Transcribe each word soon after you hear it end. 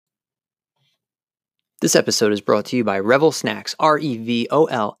This episode is brought to you by Revel Snacks,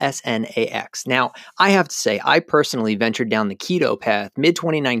 REVOLSNAX. Now, I have to say, I personally ventured down the keto path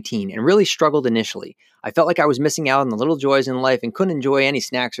mid-2019 and really struggled initially. I felt like I was missing out on the little joys in life and couldn't enjoy any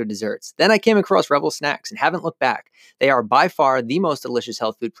snacks or desserts. Then I came across Revel Snacks and haven't looked back. They are by far the most delicious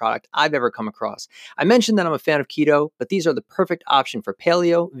health food product I've ever come across. I mentioned that I'm a fan of keto, but these are the perfect option for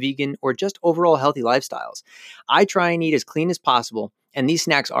paleo, vegan, or just overall healthy lifestyles. I try and eat as clean as possible, and these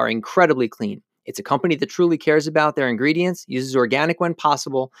snacks are incredibly clean. It's a company that truly cares about their ingredients, uses organic when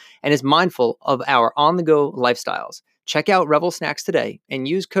possible, and is mindful of our on-the-go lifestyles. Check out Revel Snacks today and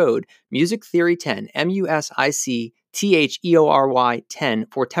use code MUSICTHEORY10, MUSICTHEORY 10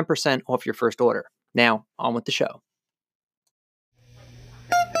 for 10% off your first order. Now, on with the show.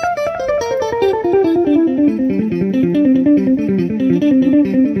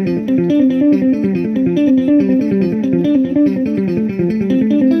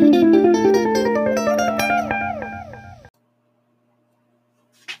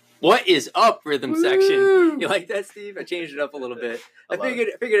 What is up, rhythm section? You like that, Steve? I changed it up a little bit. I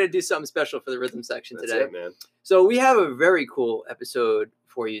figured I'd do something special for the rhythm section today. That's it, man. So we have a very cool episode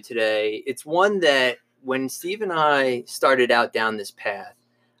for you today. It's one that when Steve and I started out down this path,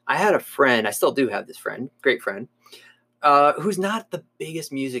 I had a friend, I still do have this friend, great friend, who's not the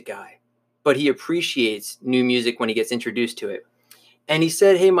biggest music guy, but he appreciates new music when he gets introduced to it. And he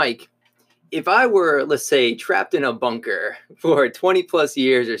said, hey, Mike, if I were, let's say, trapped in a bunker for 20 plus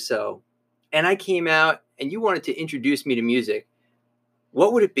years or so, and I came out and you wanted to introduce me to music,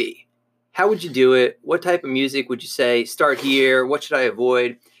 what would it be? How would you do it? What type of music would you say, start here? What should I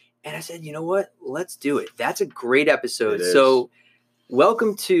avoid? And I said, you know what? Let's do it. That's a great episode. So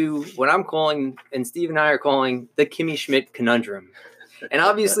welcome to what I'm calling, and Steve and I are calling, the Kimmy Schmidt Conundrum. And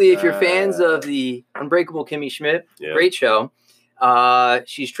obviously, if you're fans of the Unbreakable Kimmy Schmidt, great show.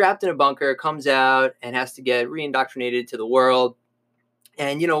 She's trapped in a bunker, comes out, and has to get reindoctrinated to the world.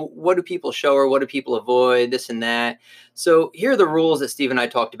 And, you know, what do people show her? What do people avoid? This and that. So here are the rules that Steve and I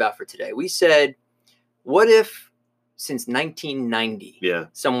talked about for today. We said, what if since 1990,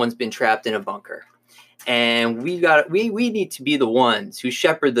 someone's been trapped in a bunker? And we need to be the ones who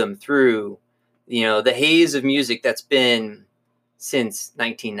shepherd them through, you know, the haze of music that's been since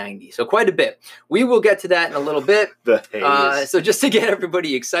 1990. So quite a bit. We will get to that in a little bit. So just to get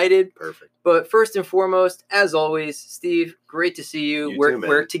everybody excited. Perfect. But first and foremost, as always, Steve, great to see you.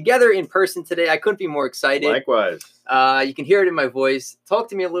 We're together in person today. I couldn't be more excited. Likewise. You can hear it in my voice. Talk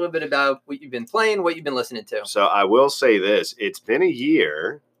to me a little bit about what you've been playing, what you've been listening to. So I will say this. It's been a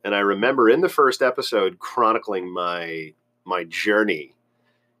year, and I remember in the first episode chronicling my journey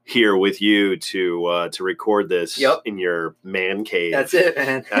here with you to record this in your man cave. That's it,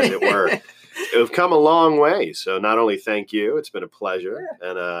 man. As it were. We've come a long way. So not only thank you, it's been a pleasure.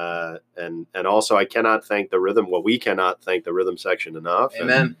 And also I cannot thank the rhythm. Well, we cannot thank the rhythm section enough.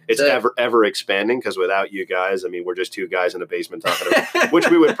 Amen. And it's ever expanding, because without you guys, I mean, we're just two guys in a basement talking about, which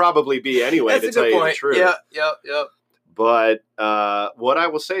we would probably be anyway, to tell you the truth. Yep. But what I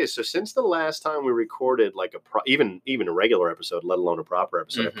will say is, so since the last time we recorded like even a regular episode, let alone a proper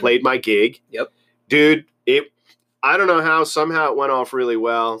episode, I played my gig. Yep. Dude, I don't know how, somehow it went off really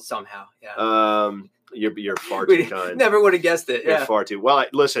well. Somehow, yeah. You're far too kind. Never would have guessed it. You're far too well.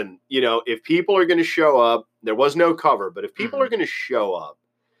 Listen, you know, if people are going to show up, there was no cover, but if people are going to show up,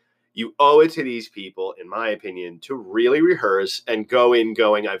 you owe it to these people, in my opinion, to really rehearse and going.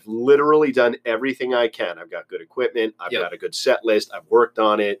 I've literally done everything I can. I've got good equipment. I've got a good set list. I've worked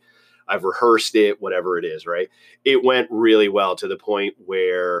on it. I've rehearsed it, whatever it is, right? It went really well, to the point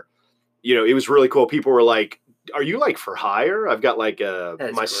where, you know, it was really cool. People were like, are you like for hire? I've got like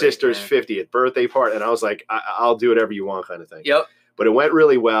my sister's 50th birthday party. And I was like, I'll do whatever you want, kind of thing. Yep. But it went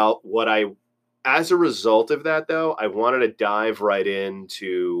really well. As a result of that, though, I wanted to dive right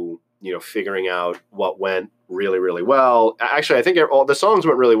into, you know, figuring out what went really, really well. Actually, I think all the songs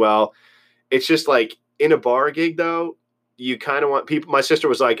went really well. It's just like in a bar gig, though, you kind of want people. My sister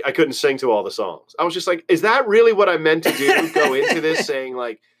was like, I couldn't sing to all the songs. I was just like, is that really what I meant to do? Go into this saying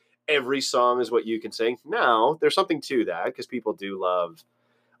like every song is what you can sing? No, there's something to that, because people do love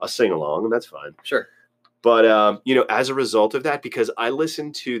a sing along, and that's fine. Sure. But, you know, as a result of that, because I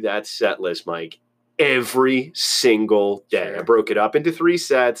listened to that set list, Mike, every single day. Sure. I broke it up into 3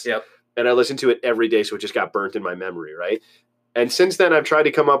 sets, and I listened to it every day, so it just got burnt in my memory, right? And since then, I've tried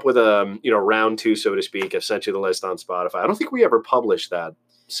to come up with a, you know, round 2, so to speak. I've sent you the list on Spotify. I don't think we ever published that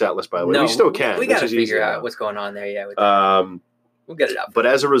set list, by the way. No, we still can. We got to figure out what's going on there, we'll get it up. But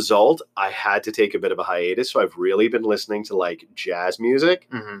as a result, I had to take a bit of a hiatus, so I've really been listening to like jazz music.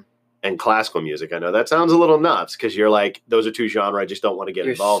 and classical music. I know that sounds a little nuts because you're like, those are two genres I just don't want to get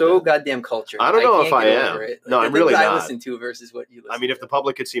involved in. You're so goddamn cultured. I don't know if I am. No, I'm really not. I listen to versus what you listen to. I mean, if the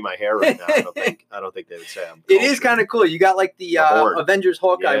public could see my hair right now, I don't think they would say I'm cultured. It is kind of cool. You got like the Avengers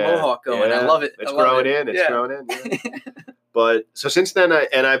Hawkeye mohawk going. Yeah. I love it. It's growing in. It's growing in. Yeah. But so since then, I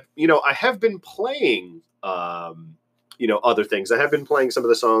have been playing, other things. I have been playing some of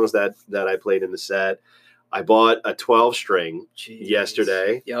the songs that I played in the set. I bought a 12-string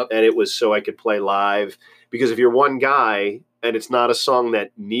yesterday, and it was so I could play live. Because if you're one guy and it's not a song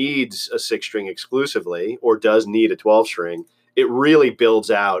that needs a 6-string exclusively or does need a 12-string, it really builds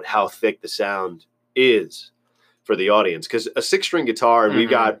out how thick the sound is for the audience. Because a 6-string guitar, and we've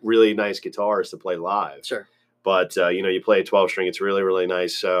got really nice guitars to play live. Sure. But, you play a 12-string, it's really, really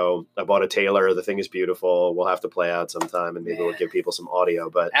nice. So I bought a Taylor. The thing is beautiful. We'll have to play out sometime, and maybe we'll give people some audio.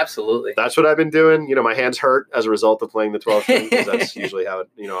 But absolutely, that's what I've been doing. My hands hurt as a result of playing the 12-string, because that's usually how,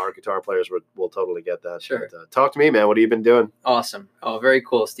 our guitar players will totally get that. Sure. But, talk to me, man. What have you been doing? Awesome. Oh, very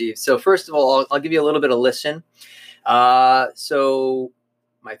cool, Steve. So first of all, I'll give you a little bit of listen. So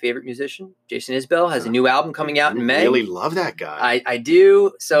my favorite musician, Jason Isbell, has a new album coming out in May. I really love that guy. I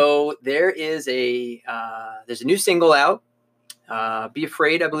do. So there's a new single out. Be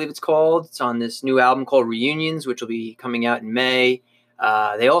Afraid, I believe it's called. It's on this new album called Reunions, which will be coming out in May.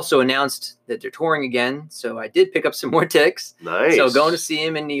 They also announced that they're touring again. So I did pick up some more tickets. Nice. So going to see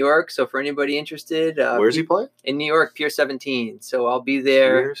him in New York. So for anybody interested. Where's he playing? In New York, Pier 17. So I'll be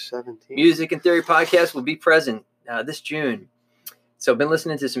there. Pier 17. Music and Theory podcast will be present this June. So I've been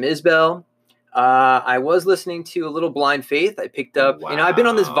listening to some Isbell. I was listening to a little Blind Faith. I picked up, I've been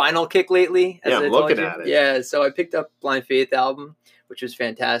on this vinyl kick lately. I'm looking at it. Yeah, so I picked up Blind Faith album, which was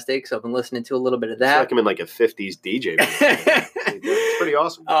fantastic. So I've been listening to a little bit of that. It's like I'm in like a 50s DJ. It's pretty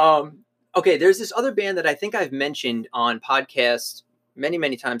awesome. Okay, there's this other band that I think I've mentioned on podcasts many,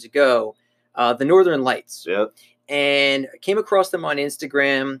 many times ago, the Northern Lights. Yeah. And I came across them on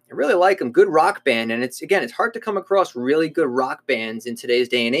Instagram. I really like them. Good rock band. And it's hard to come across really good rock bands in today's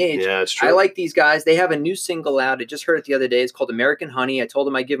day and age. Yeah, it's true. I like these guys. They have a new single out. I just heard it the other day. It's called American Honey. I told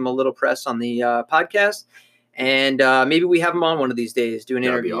them I'd give them a little press on the podcast. And maybe we have them on one of these days, do an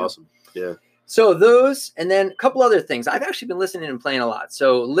interview. That'd be awesome. Yeah. So those, and then a couple other things. I've actually been listening and playing a lot.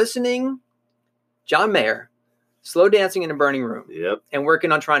 So listening, John Mayer. Slow Dancing in a Burning Room. Yep. And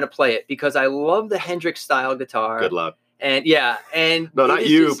working on trying to play it because I love the Hendrix style guitar. Good luck. And no, not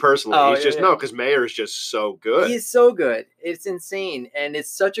you personally. Oh, he's just no, because Mayer is just so good. He's so good. It's insane, and it's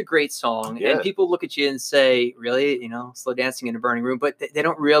such a great song. Yeah. And people look at you and say, "Really, Slow Dancing in a Burning Room?" But they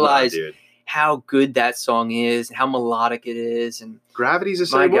don't realize how good that song is, and how melodic it is, and Gravity's the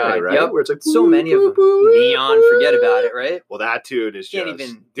same way, right? Yep. Where it's like so many of them. Neon, forget about it, right? Well, that tune is Can't just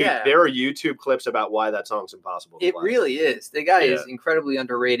even, dude. yeah. There are YouTube clips about why that song's impossible to It play. really is. The guy is incredibly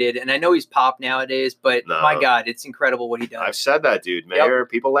underrated, and I know he's pop nowadays, but my God, it's incredible what he does. I've said that, dude. Mayer,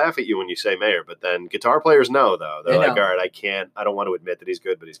 people laugh at you when you say Mayer, but then guitar players know, though. They're like, all right, I don't want to admit that he's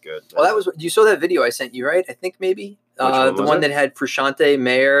good, but he's good. Well, you saw that video I sent you, right? I think maybe the one that had Frusciante,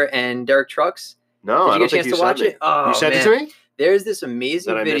 Mayer, and Derek Trucks. No, Did you I don't get a think chance you to watch it? Oh, you sent it to me? There's this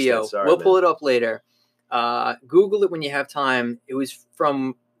amazing video. We'll pull it up later. Google it when you have time. It was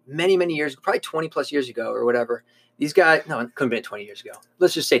from many, many years, probably 20 plus years ago or whatever. These guys, no, it couldn't have been 20 years ago.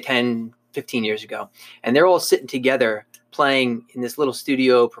 Let's just say 10, 15 years ago. And they're all sitting together playing in this little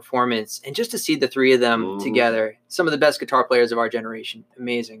studio performance. And just to see the three of them together, some of the best guitar players of our generation.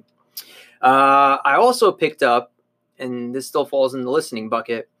 Amazing. I also picked up, and this still falls in the listening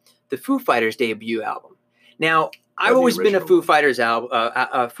bucket, the Foo Fighters debut album. Now, I've always been a Foo Fighters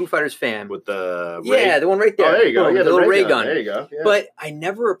fan. With the the one right there. Oh, there you go. The little ray gun. There you go. Yeah. But I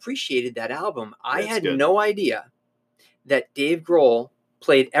never appreciated that album. I had no idea that Dave Grohl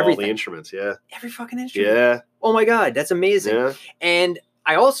played everything. All the instruments, every fucking instrument. Yeah. Oh my God, that's amazing. Yeah. And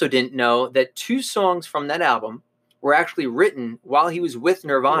I also didn't know that 2 songs from that album were actually written while he was with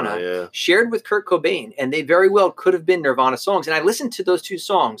Nirvana, shared with Kurt Cobain, and they very well could have been Nirvana songs. And I listened to those 2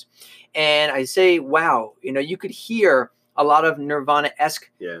 songs, and I say, wow, you could hear a lot of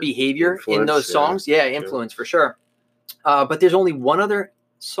Nirvana-esque behavior in those songs. Influence for sure. But there's only one other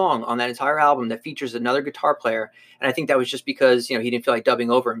song on that entire album that features another guitar player, and I think that was just because he didn't feel like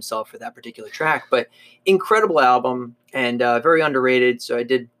dubbing over himself for that particular track. But incredible album and very underrated. So I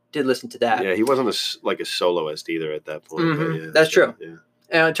did listen to that. Yeah, he wasn't a soloist either at that point. Mm-hmm. That's true.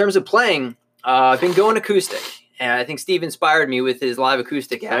 Yeah. In terms of playing, I've been going acoustic. And I think Steve inspired me with his live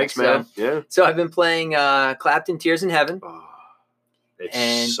acoustic act. Thanks, man. Yeah. So I've been playing Clapton, Tears in Heaven. Oh,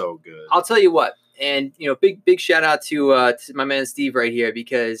 it's so good. I'll tell you what. And, big shout out to my man Steve right here,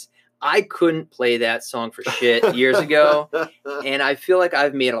 because I couldn't play that song for shit years ago. And I feel like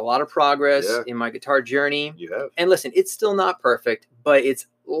I've made a lot of progress in my guitar journey. You have. And listen, it's still not perfect, but it's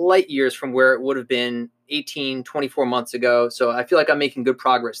light years from where it would have been 18, 24 months ago. So I feel like I'm making good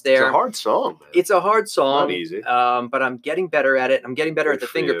progress there. It's a hard song, man. It's a hard song. Not easy. But I'm getting better at it. I'm getting better at the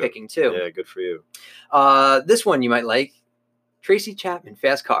finger picking too. Yeah, good for you. This one you might like. Tracy Chapman,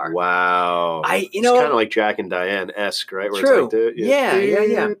 Fast Car. Wow. It's kind of like Jack and Diane-esque, right? Where True. It's like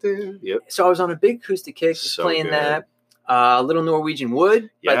Yeah. Yep. So I was on a big acoustic kick playing that. Little Norwegian Wood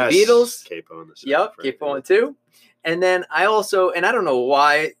by the Beatles. Capo on the set. Yep, Capo on too. And then I also, and I don't know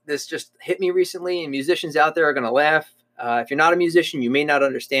why this just hit me recently, and musicians out there are going to laugh. If you're not a musician, you may not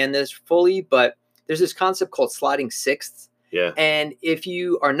understand this fully, but there's this concept called sliding sixths. Yeah. And if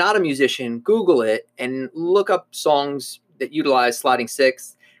you are not a musician, Google it and look up songs that utilize sliding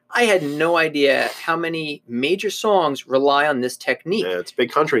sixths. I had no idea how many major songs rely on this technique. Yeah, it's a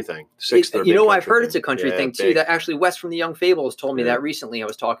big country thing. I've heard it's a country thing too. That actually Wes from the Young Fables told me that recently. I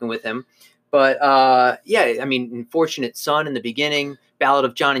was talking with him. But I mean, Unfortunate Son in the beginning, Ballad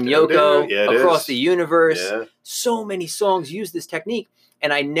of John and Yoko, Across the Universe. Yeah. So many songs use this technique.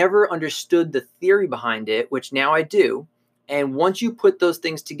 And I never understood the theory behind it, which now I do. And once you put those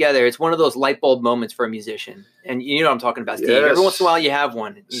things together, it's one of those light bulb moments for a musician. And you know what I'm talking about, Steve. Yes. Every once in a while you have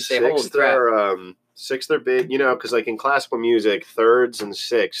one. And you say, holy crap. Sixths are big, because like in classical music, thirds and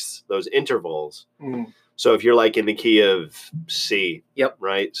sixths, those intervals. So if you're like in the key of C,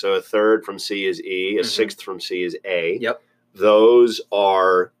 right? So a third from C is E, a sixth from C is A. Yep. Those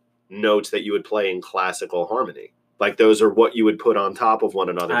are notes that you would play in classical harmony. Like those are what you would put on top of one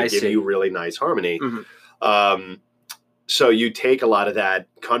another to give you really nice harmony. So you take a lot of that.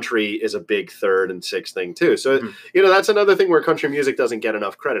 Country is a big third and sixth thing too. So, that's another thing where country music doesn't get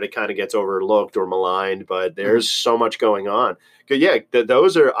enough credit. It kind of gets overlooked or maligned, but there's so much going on.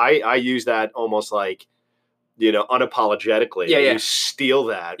 Those are, I use that almost like, unapologetically. Yeah. You steal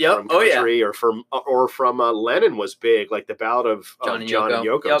that from country or from Lennon was big. Like the Ballad of John and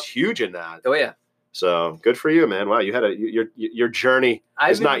Yoko was huge in that. Oh yeah. So good for you, man. Wow. You had your journey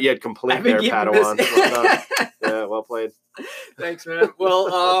is not yet complete there, Padawan. Well done. Yeah, well played. Thanks, man.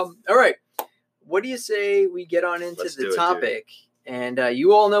 Well, all right. What do you say we get on into the topic? And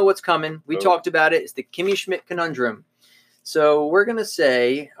you all know what's coming. We talked about it. It's the Kimmy Schmidt Conundrum. So we're going to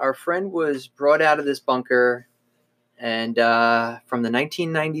say our friend was brought out of this bunker and from the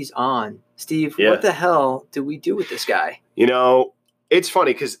 1990s on. Steve, what the hell do we do with this guy? It's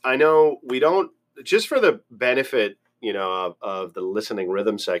funny because I know we don't, just for the benefit, of the listening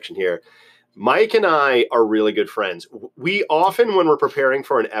rhythm section here, Mike and I are really good friends. We often, when we're preparing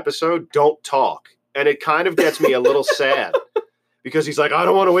for an episode, don't talk. And it kind of gets me a little sad because he's like, I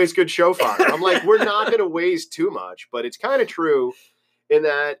don't want to waste good show fodder. I'm like, we're not going to waste too much. But it's kind of true in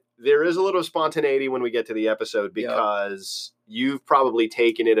that there is a little spontaneity when we get to the episode because you've probably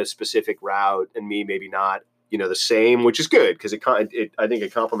taken it a specific route and me maybe not, the same, which is good because I think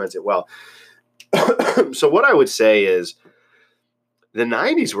it complements it well. So what I would say is, the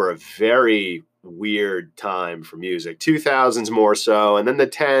 90s were a very weird time for music. 2000s more so, and then the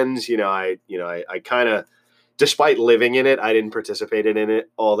 10s. I kind of, despite living in it, I didn't participate in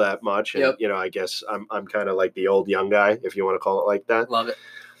it all that much. And I guess I'm kind of like the old young guy, if you want to call it like that. Love it.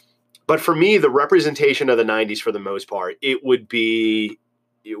 But for me, the representation of the 90s, for the most part, it would be.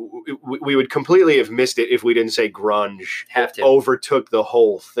 We would completely have missed it if we didn't say grunge overtook the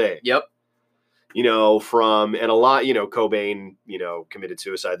whole thing. Yep. And a lot, Cobain, committed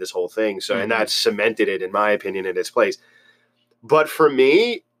suicide, this whole thing. So, and that cemented it, in my opinion, in its place. But for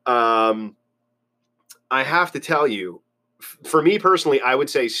me, I have to tell you, for me personally, I would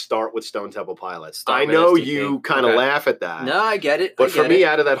say start with Stone Temple Pilots. I know you kind of laugh at that. No, I get it. But for me,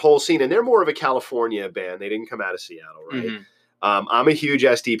 out of that whole scene, and they're more of a California band. They didn't come out of Seattle, right? I'm a huge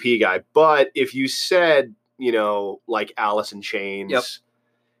SDP guy. But if you said, like Alice in Chains,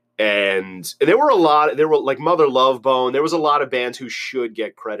 and there were like Mother Love Bone. There was a lot of bands who should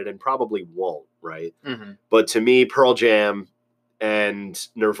get credit and probably won't, right? But to me, Pearl Jam and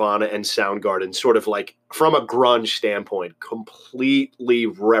Nirvana and Soundgarden sort of like, from a grunge standpoint, completely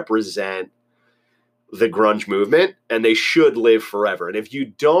represent the grunge movement, and they should live forever. And if you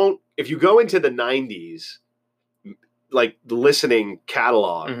go into the 90s, like the listening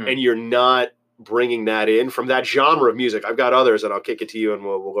catalog, and you're not bringing that in from that genre of music, I've got others, and I'll kick it to you, and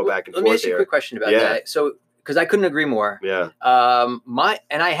we'll go back and forth. Let me ask you a quick question about that. So, because I couldn't agree more. Yeah.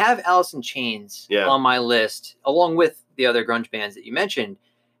 And I have Alice in Chains on my list, along with the other grunge bands that you mentioned.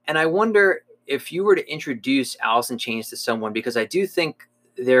 And I wonder if you were to introduce Alice in Chains to someone, because I do think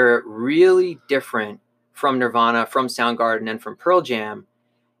they're really different from Nirvana, from Soundgarden, and from Pearl Jam.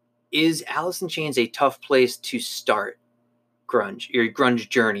 is Alice in Chains a tough place to start grunge, your grunge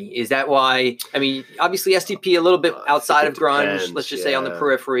journey? Is that why? I mean, obviously STP a little bit outside of grunge, let's just say on the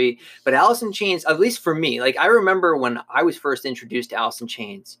periphery, but Alice in Chains, at least for me, like I remember when I was first introduced to Alice in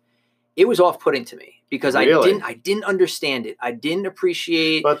Chains, it was off-putting to me because I didn't understand it. I didn't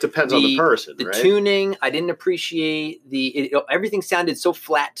appreciate. Well, it depends on the person, the right? tuning. I didn't appreciate everything sounded so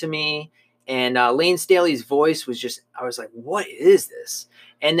flat to me. And Lane Staley's voice was just, I was like, what is this?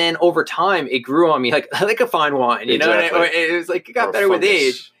 And then over time, it grew on me like a fine wine, you know? And it was like, it got better with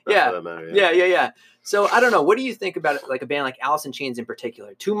age. Yeah. So I don't know. What do you think about it, like a band like Alice in Chains in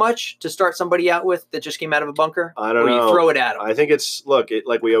particular? Too much to start somebody out with that just came out of a bunker? I don't know. Or you throw it at them? I think it's, like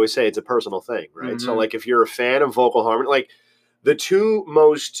we always say, it's a personal thing, right? So like if you're a fan of vocal harmony, like the two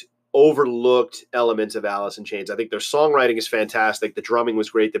most overlooked elements of Alice in Chains, I think their songwriting is fantastic. The drumming was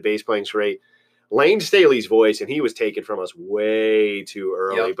great. The bass playing's great. Lane Staley's voice, and he was taken from us way too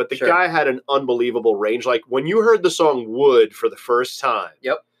early. But the guy had an unbelievable range. Like when you heard the song Wood for the first time,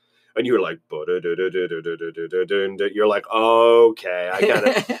 and you were like, you're like, okay, I got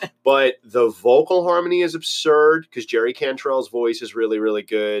it. But the vocal harmony is absurd because Jerry Cantrell's voice is really, really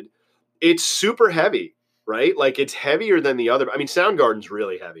good. It's super heavy, right? Like it's heavier than the other. I mean, Soundgarden's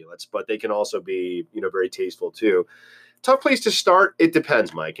really heavy, but they can also be, very tasteful too. Tough place to start. It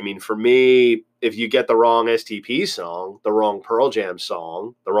depends, Mike. I mean, for me, if you get the wrong STP song, the wrong Pearl Jam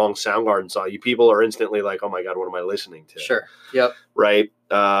song, the wrong Soundgarden song, people are instantly like, oh my God, what am I listening to? Sure. Yep. Right.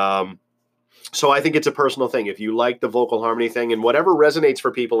 So I think it's a personal thing. If you like the vocal harmony thing and whatever resonates for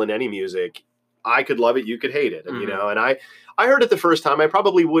people in any music, I could love it. You could hate it. And, and I heard it the first time. I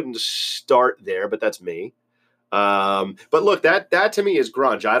probably wouldn't start there, but that's me. But look, that to me is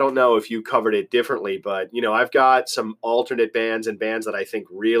grunge. I don't know if you covered it differently, but I've got some alternate bands and bands that I think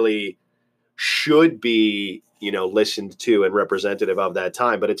really should be, listened to and representative of that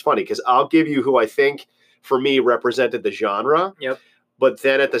time. But it's funny because I'll give you who I think for me represented the genre. Yep. But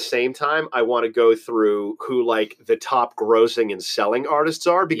then at the same time, I want to go through who like the top grossing and selling artists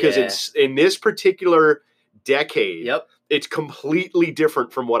are because it's in this particular decade. Yep. It's completely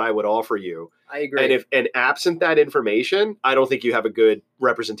different from what I would offer you. I agree. And absent that information, I don't think you have a good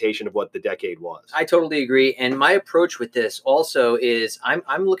representation of what the decade was. I totally agree. And my approach with this also is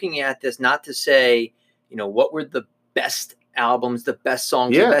I'm looking at this not to say, what were the best albums, the best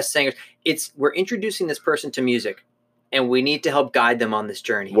songs, the best singers. We're introducing this person to music and we need to help guide them on this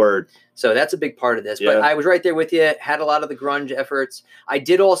journey. Word. So that's a big part of this. Yeah. But I was right there with you, had a lot of the grunge efforts. I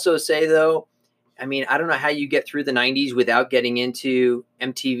did also say though, I mean, I don't know how you get through the 90s without getting into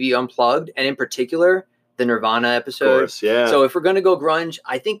MTV Unplugged, and in particular, the Nirvana episode. Of course, yeah. So if we're going to go grunge,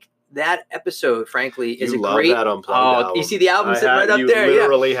 I think that episode, frankly, is a great... You love that Unplugged album. You see the album sitting right up there? You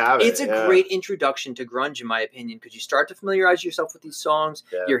literally have it. It's a great introduction to grunge, in my opinion, because you start to familiarize yourself with these songs.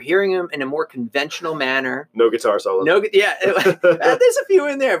 Yeah. You're hearing them in a more conventional manner. No guitar solos. There's a few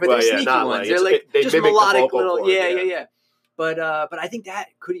in there, but they're sneaky ones. They're like just melodic little... Yeah. But I think that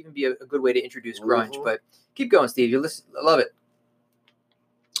could even be a good way to introduce grunge. Mm-hmm. But keep going, Steve. I love it.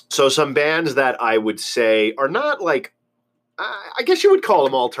 So some bands that I would say are not like, I guess you would call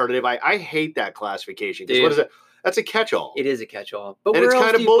them alternative. I hate that classification. Because what is it? That's a catch-all. It is a catch-all. But where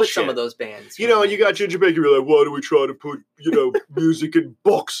else do you put some of those bands? You got Ginger Baker, you're like, why do we try to put, music in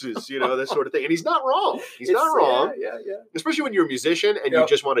boxes, that sort of thing. And he's not wrong. He's not wrong. Yeah. Especially when you're a musician and you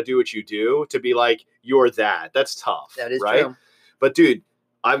just want to do what you do, to be like, you're that. That's tough. That is right? True. But dude,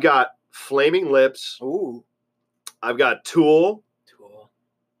 I've got Flaming Lips. Ooh. I've got Tool.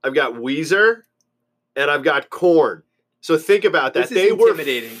 I've got Weezer. And I've got Korn. So think about that. They were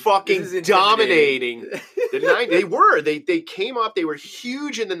fucking dominating the 90s. They were. They came up. They were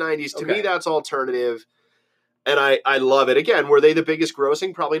huge in the 90s. To me, that's alternative. And I love it. Again, were they the biggest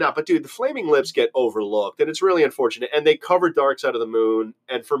grossing? Probably not. But dude, the Flaming Lips get overlooked. And it's really unfortunate. And they covered Dark Side of the Moon.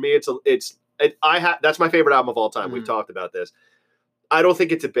 And for me, that's my favorite album of all time. Mm-hmm. We've talked about this. I don't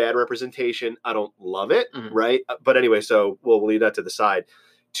think it's a bad representation. I don't love it. Mm-hmm. Right. But anyway, so we'll leave that to the side.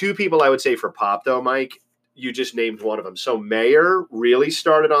 Two people I would say for pop though, Mike. You just named one of them. So Mayer really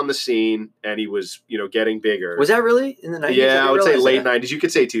started on the scene, and he was, getting bigger. Was that really in the 90s? Yeah, I would say late 90s. You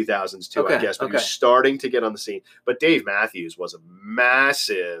could say 2000s too, I guess. But he was starting to get on the scene. But Dave Matthews was a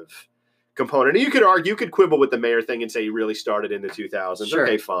massive component. And you could quibble with the Mayer thing and say he really started in the 2000s. Sure.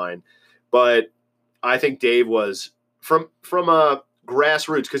 Okay, fine. But I think Dave was from a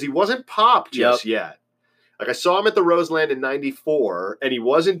grassroots because he wasn't pop just yet. Like I saw him at the Roseland in '94, and he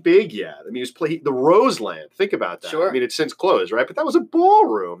wasn't big yet. I mean, he was playing the Roseland. Think about that. Sure. I mean, it's since closed, right? But that was a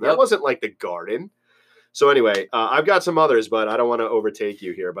ballroom. That wasn't like the Garden. So anyway, I've got some others, but I don't want to overtake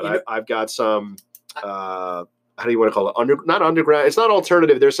you here. But I've got some. how do you want to call it? Not underground. It's not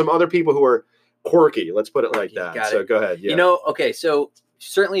alternative. There's some other people who are quirky. Let's put it like that. Got So it. go ahead. Yeah. You know, okay, so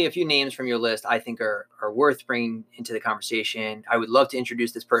certainly a few names from your list I think are worth bringing into the conversation. I would love to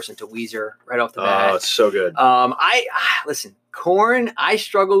introduce this person to Weezer right off the bat. Oh, it's so good. Listen, Korn, I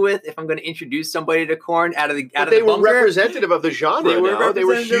struggle with if I'm going to introduce somebody to Korn out of the bunker. They were representative of the genre. They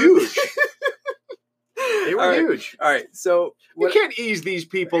were huge. They were huge. All right, so you can't ease these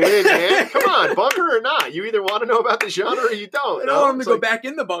people in, man. Come on, bunker or not. You either want to know about the genre or you don't. I don't want them to go back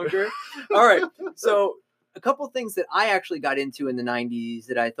in the bunker. All right, so a couple of things that I actually got into in the 90s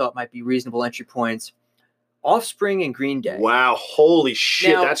that I thought might be reasonable entry points. Offspring and Green Day. Wow, holy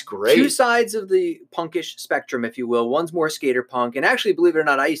shit, now, that's great. Two sides of the punkish spectrum, if you will. One's more skater punk, and actually, believe it or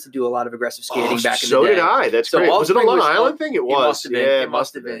not, I used to do a lot of aggressive skating back in the day. So did I. That's great. Was it a Long Island thing? It was. It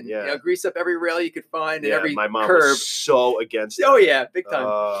must have been. Yeah. You know, grease up every rail you could find and every my mom curb. Was so against it. Oh yeah, big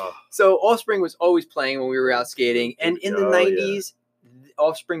time. So Offspring was always playing when we were out skating, and in the 90s.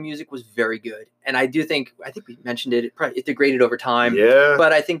 Offspring music was very good, and I think we mentioned it. It degraded over time. Yeah,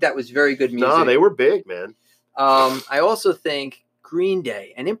 but I think that was very good music. No, they were big, man. I also think Green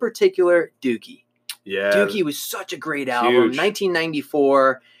Day, and in particular Dookie. Yeah, Dookie was such a great album,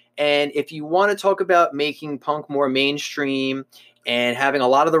 1994. And if you want to talk about making punk more mainstream and having a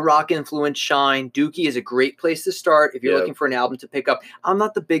lot of the rock influence shine, Dookie is a great place to start if you're looking for an album to pick up. I'm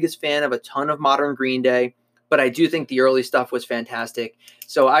not the biggest fan of a ton of modern Green Day, but I do think the early stuff was fantastic.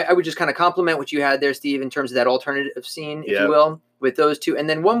 So I would just kind of compliment what you had there, Steve, in terms of that alternative scene, if you will, with those two. And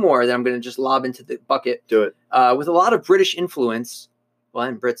then one more that I'm going to just lob into the bucket. Do it. With a lot of British influence, well,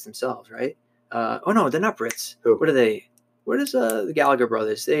 and Brits themselves, right? Oh, no, they're not Brits. Who? What are they? What is the Gallagher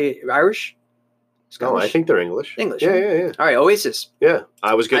brothers? They Irish? No, I think they're English. English. Yeah, right? yeah. All right, Oasis. Yeah,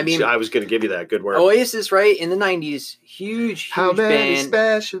 I was going to give you that. Good work. Oasis, right, in the 90s, huge band.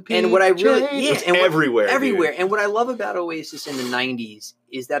 Special people and what I really, and everywhere. And what I love about Oasis in the 90s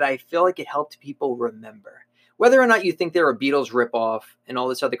is that I feel like it helped people remember. Whether or not you think they're a Beatles ripoff and all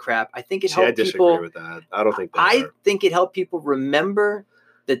this other crap, I think it helped people. I disagree with that. I don't think I think it helped people remember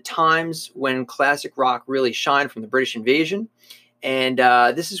the times when classic rock really shined from the British invasion. And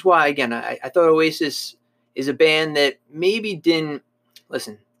this is why, again, I thought Oasis is a band that maybe didn't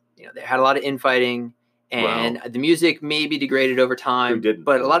listen. You know, they had a lot of infighting, and the music maybe degraded over time.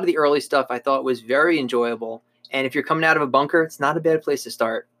 But a lot of the early stuff I thought was very enjoyable. And if you're coming out of a bunker, it's not a bad place to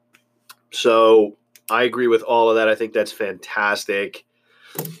start. So I agree with all of that. I think that's fantastic.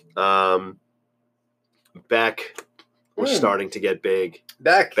 Beck was starting to get big.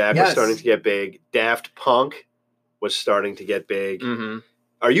 Beck was starting to get big. Daft Punk was starting to get big. Mm-hmm.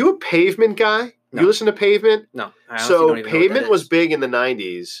 Are you a Pavement guy? No. You listen to Pavement? No. So Pavement was big in the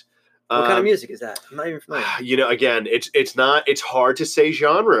 90s. What kind of music is that? I'm not even familiar. You know, again, it's hard to say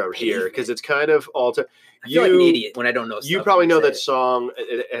genre here because it's kind of I feel like an idiot when I don't know stuff. You probably know that song.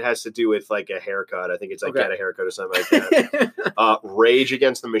 It has to do with like a haircut. I think it's like Get a Haircut or something like that. Rage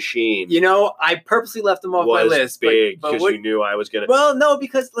Against the Machine. You know, I purposely left them off my list. Big because you knew I was going to. Well, no,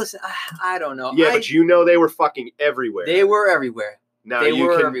 because listen, I don't know. Yeah, but you know they were fucking everywhere. They were everywhere. Now,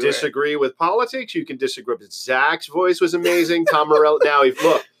 you can disagree with politics. You can disagree with Zach's voice was amazing. Tom Morello. Now,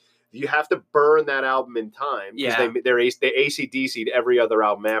 look. You have to burn that album in time because they AC/DC'd every other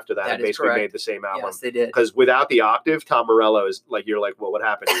album after that and basically made the same album. Yes, they did. Because without the octave, Tom Morello is like, you're like, well, what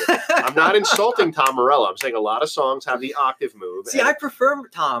happened here? I'm not insulting Tom Morello. I'm saying a lot of songs have the octave move. See, I prefer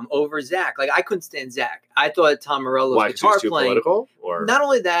Tom over Zach. Like, I couldn't stand Zach. I thought Tom Morello's guitar too playing. Political? Or? Not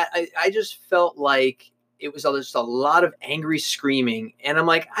only that, I just felt like it was just a lot of angry screaming. And I'm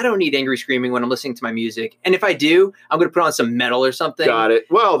like, I don't need angry screaming when I'm listening to my music. And if I do, I'm going to put on some metal or something. Got it.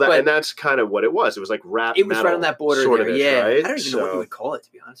 Well, and that's kind of what it was. It was like rap metal. It was right on that border there, right? I don't even know what you would call it,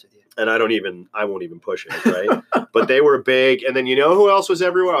 to be honest with you. And I won't even push it, right? But they were big. And then you know who else was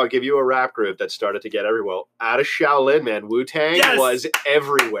everywhere? I'll give you a rap group that started to get everywhere. Out of Shaolin, man. Wu-Tang was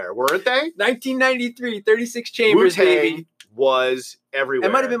everywhere, weren't they? 1993, 36 Chambers, Wu-Tang baby. Was everywhere.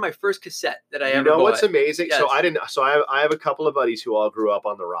 It might have been my first cassette that I ever bought. You know what's amazing? Yes. So I have a couple of buddies who all grew up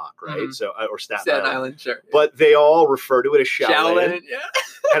on the Rock, right? Mm-hmm. So or Staten Island, sure. But they all refer to it as Shaolin. Yeah.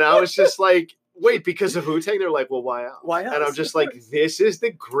 And I was just like, wait, because of Wu-Tang? They're like, well, why else? Why else? And I'm just like, this is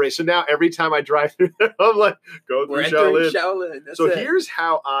the great. So now every time I drive through there, I'm like, go through Shaolin. So here's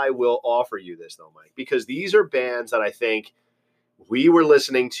how I will offer you this, though, Mike, because these are bands that I think we were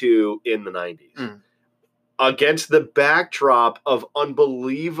listening to in the 90s. Mm. Against the backdrop of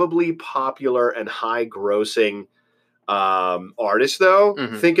unbelievably popular and high-grossing artists, though,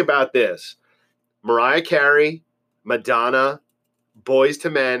 think about this. Mariah Carey, Madonna, Boyz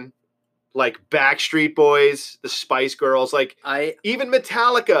II Men, like Backstreet Boys, the Spice Girls, like even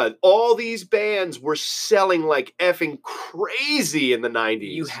Metallica, all these bands were selling like effing crazy in the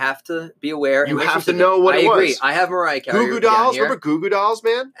 90s. You have to be aware. You have to know what it was. I agree. I have Mariah Carey. Goo Goo Dolls. Remember Goo Goo Dolls,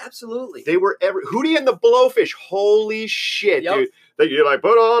 man? Absolutely. They were Hootie and the Blowfish. Holy shit, Yep. dude. You're like,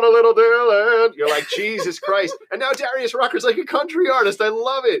 put on a little Dylan. You're like, Jesus Christ. And now Darius Rucker's like a country artist. I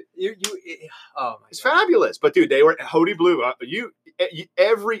love it. Oh my It's fabulous. But dude, they were Hody Blue.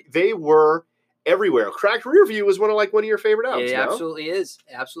 They were everywhere. Cracked Rear View was one of your favorite albums. It no? absolutely is.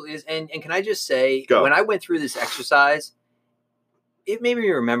 Absolutely is. And can I just say, Go. when I went through this exercise, it made me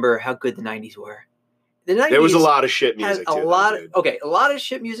remember how good the 90s were. The 90s there was a lot of shit music a too. lot of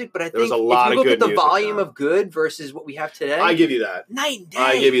shit music, but I think was a lot if you of look at good the music, volume though. of good versus what we have today, I give you that. Night and day.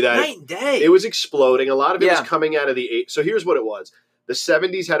 I give you that. Night and day. It was exploding. A lot of it Yeah. was coming out of the 80s. So here's what it was. The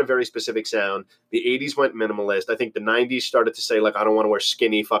 70s had a very specific sound. The 80s went minimalist. I think the 90s started to say, like, I don't want to wear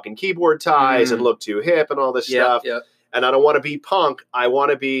skinny fucking keyboard ties and look too hip and all this stuff. Yep. And I don't want to be punk. I want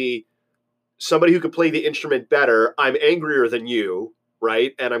to be somebody who could play the instrument better. I'm angrier than you,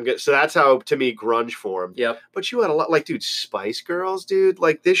 right? And I'm good. So that's how, to me, grunge formed. Yep. But you had a lot, like, dude, Spice Girls, dude.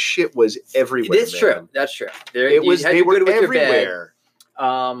 Like, this shit was everywhere. That's true. That's true. They were everywhere.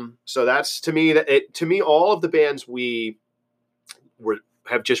 So that's, to me, all of the bands we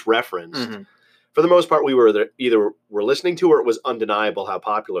have just referenced, for the most part, we were either were listening to, or it was undeniable how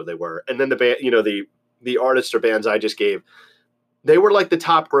popular they were. And then the band, the artists or bands I just gave, they were like the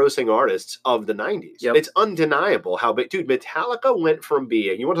top grossing artists of the 90s. Yep. It's undeniable how big, dude, Metallica went from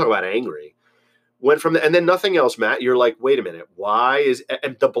being, you want to talk about angry, and then nothing else, Matt. You're like, wait a minute,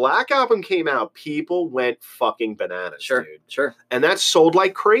 and the Black Album came out, people went fucking bananas, dude. Sure. And that sold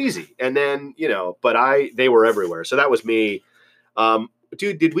like crazy. And then, they were everywhere. So that was me.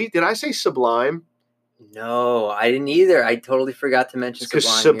 Dude, did I say Sublime? No, I didn't either. I totally forgot to mention Sublime.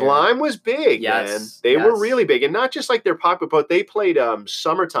 Because Sublime was big, yes, man. They were really big. And not just like they're popular, but they played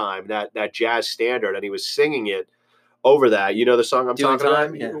Summertime, that jazz standard, and he was singing it over that. You know the song I'm talking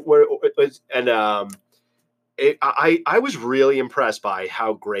about? Yeah. I was really impressed by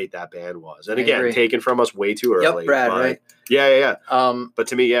how great that band was. And again, taken from us way too early. Yep, Brad, right? Yeah. But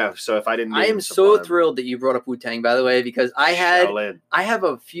to me, yeah. So if I didn't, I am so thrilled that you brought up Wu-Tang, by the way, because I have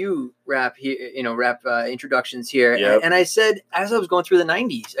a few rap introductions here, and I said as I was going through the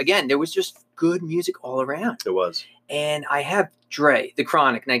 90s, again, there was just good music all around. It was, and I have Dre, The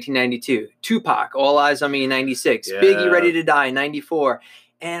Chronic, 1992, Tupac, All Eyes on Me in 96, Biggie, Ready to Die, 94.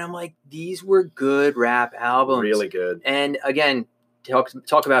 And I'm like, these were good rap albums. Really good. And again,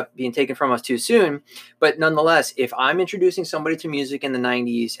 talk about being taken from us too soon. But nonetheless, if I'm introducing somebody to music in the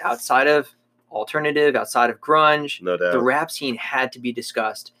 90s outside of alternative, outside of grunge, no doubt, the rap scene had to be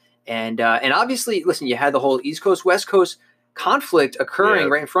discussed. And obviously, listen, you had the whole East Coast, West Coast conflict occurring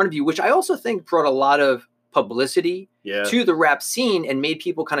right in front of you, which I also think brought a lot of publicity to the rap scene and made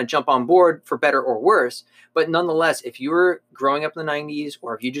people kind of jump on board for better or worse. But nonetheless, if you were growing up in the 90s,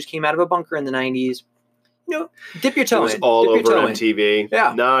 or if you just came out of a bunker in the 90s, dip your toe in. It was all over MTV.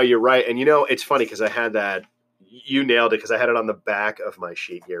 Yeah. No, you're right. And it's funny because I had that. You nailed it, because I had it on the back of my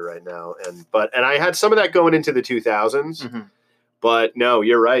sheet here right now. And I had some of that going into the 2000s. Mm-hmm. But no,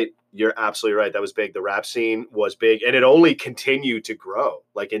 you're right. You're absolutely right. That was big. The rap scene was big, and it only continued to grow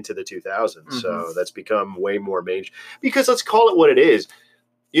like into the 2000s. Mm-hmm. So that's become way more mainstream, because let's call it what it is.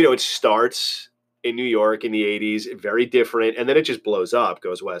 It starts in New York in the 80s, very different, and then it just blows up,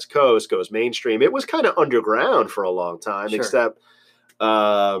 goes West Coast, goes mainstream. It was kind of underground for a long time, except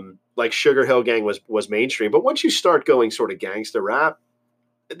like Sugar Hill Gang was mainstream. But once you start going sort of gangster rap,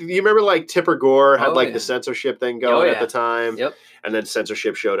 you remember like Tipper Gore had the censorship thing going at the time, and then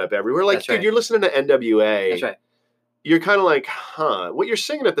censorship showed up everywhere. Like, dude, you're listening to NWA. That's right. You're kind of like, what you're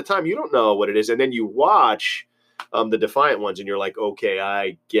singing at the time, you don't know what it is, and then you watch the Defiant Ones, and you're like, okay,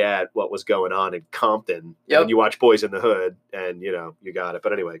 I get what was going on in Compton. And you watch Boys in the Hood, and you got it.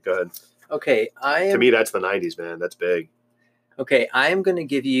 But anyway, go ahead. Okay, to me, that's the 90s, man. That's big. Okay, I am going to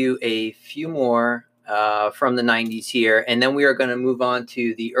give you a few more from the 90s here, and then we are going to move on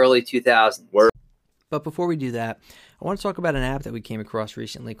to the early 2000s. But before we do that, I want to talk about an app that we came across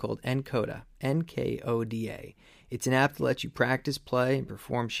recently called Nkoda, Nkoda. It's an app that lets you practice, play, and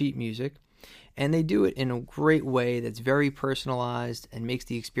perform sheet music, and they do it in a great way that's very personalized and makes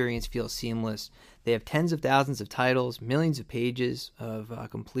the experience feel seamless. They have tens of thousands of titles, millions of pages of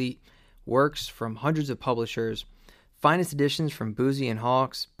complete works from hundreds of publishers, finest editions from Boozy and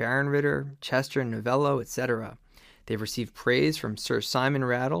Hawkes, Baron Ritter, Chester, Novello, etc. They've received praise from Sir Simon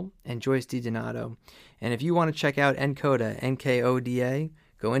Rattle and Joyce DiDonato. And if you want to check out Nkoda, Nkoda,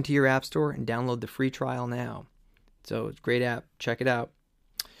 go into your app store and download the free trial now. So it's a great app. Check it out.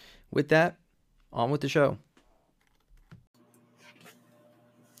 with that, on with the show.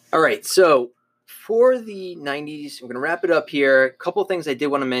 All right, so for the 90s, I'm going to wrap it up here. A couple of things I did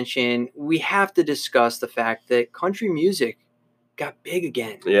want to mention. We have to discuss the fact that country music got big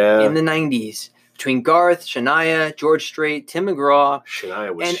again in the 90s. Between Garth, Shania, George Strait, Tim McGraw,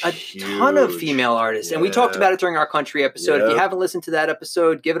 Shania was and a huge. ton of female artists. Yeah. And we talked about it during our country episode. If you haven't listened to that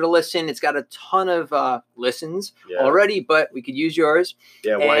episode, give it a listen. It's got a ton of listens already, but we could use yours.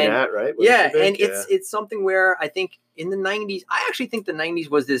 Yeah, why not, right? It's something where I think in the 90s, I actually think the 90s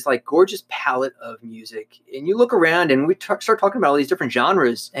was this like gorgeous palette of music. And you look around and we start talking about all these different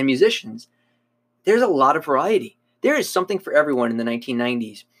genres and musicians. There's a lot of variety. There is something for everyone in the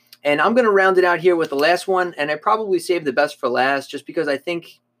 1990s. And I'm going to round it out here with the last one. And I probably saved the best for last just because I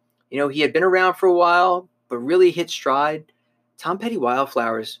think, he had been around for a while, but really hit stride. Tom Petty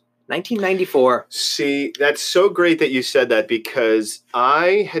Wildflowers, 1994. See, that's so great that you said that because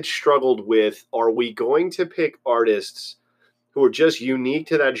I had struggled with, are we going to pick artists who are just unique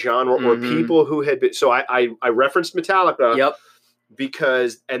to that genre or people who had been, so I referenced Metallica. Yep.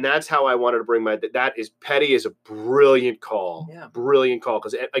 Because, and that's how I wanted to bring Petty is a brilliant call. Yeah. Brilliant call.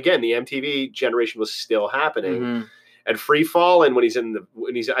 Because again, the MTV generation was still happening. And Free Fallin'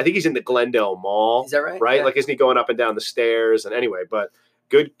 I think he's in the Glendale Mall. Is that right? Right? Yeah. Like, isn't he going up and down the stairs? And anyway, but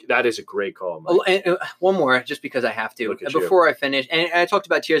good. That is a great call, Mike. And one more, just because I have to. Before I finish, and I talked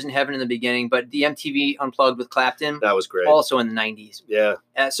about Tears in Heaven in the beginning, but the MTV Unplugged with Clapton. That was great. Also in the 90s. Yeah.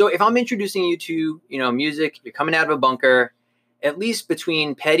 So if I'm introducing you to, music, you're coming out of a bunker, at least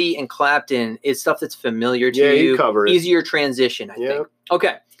between Petty and Clapton, it's stuff that's familiar to you. Yeah, you cover it. Easier transition, I think.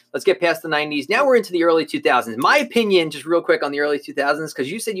 Okay, let's get past the 90s. Now we're into the early 2000s. My opinion, just real quick on the early 2000s,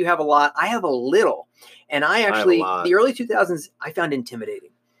 because you said you have a lot. I have a little. And I actually, the early 2000s, I found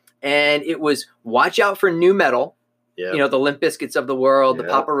intimidating. And it was watch out for new metal. Yeah. The Limp Bizkits of the world, the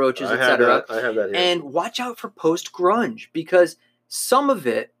Papa Roaches, etc. I have that here. And watch out for post-grunge, because some of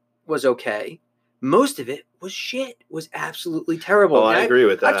it was okay. Most of it was shit, was absolutely terrible. Oh, I agree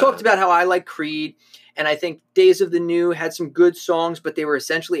with that. I've talked about how I like Creed, and I think Days of the New had some good songs, but they were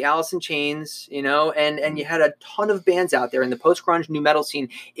essentially Alice in Chains, and you had a ton of bands out there in the post-grunge new metal scene.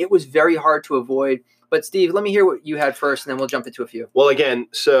 It was very hard to avoid. But Steve, let me hear what you had first, and then we'll jump into a few. Well, again,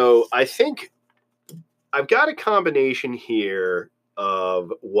 so I think I've got a combination here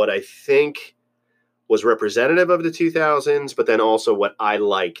of what I think was representative of the 2000s, but then also what I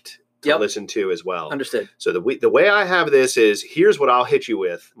liked to listen to as well. Understood. So the way I have this is, here's what I'll hit you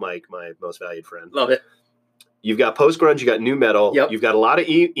with, Mike, my most valued friend. Love it. You've got post-grunge, you got new metal, you've got a lot of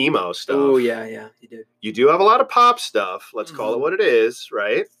emo stuff. Oh, yeah, you do. You do have a lot of pop stuff, let's call it what it is,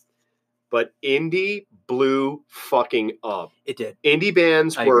 right? But indie blew fucking up. It did. Indie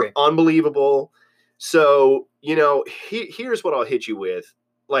bands were unbelievable. So, here's what I'll hit you with.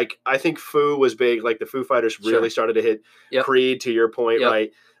 Like, I think Foo was big. Like, the Foo Fighters really started to hit Creed, to your point,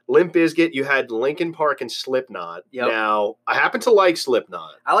 right? Limp Bizkit, you had Linkin Park and Slipknot. Now, I happen to like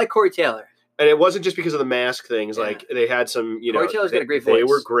Slipknot. I like Corey Taylor. And it wasn't just because of the mask things. Yeah. Like, they had some, Corey Taylor's got a great voice. They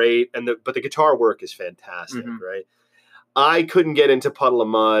were great. But the guitar work is fantastic, right? I couldn't get into Puddle of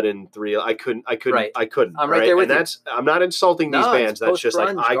Mud and I couldn't. I'm right there with you. I'm not insulting these bands. That's just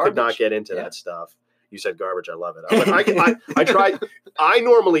like, I could not get into that stuff. You said garbage. I love it. I tried. I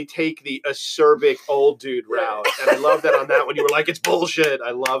normally take the acerbic old dude route, and I love that on that one. You were like, it's bullshit.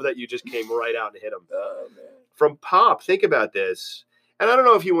 I love that you just came right out and hit him. Oh, man. From pop, think about this. And I don't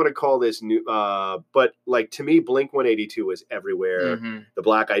know if you want to call this new, but like to me, Blink-182 was everywhere. The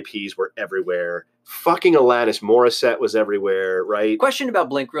Black Eyed Peas were everywhere. Fucking Alanis Morissette was everywhere, right? Question about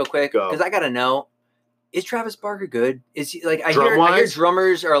Blink real quick, because I got to know. Is Travis Barker good? Is he like I hear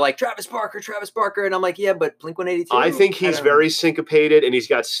drummers are like Travis Barker, and I'm like, yeah, but Blink-182. I think he's very syncopated, and he's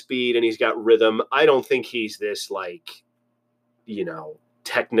got speed, and he's got rhythm. I don't think he's this like,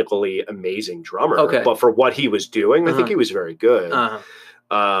 technically amazing drummer. Okay. But for what he was doing, I think he was very good.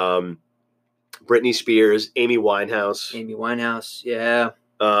 Britney Spears, Amy Winehouse, yeah.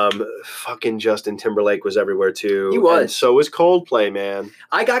 Fucking Justin Timberlake was everywhere too. He was. And so was Coldplay, man.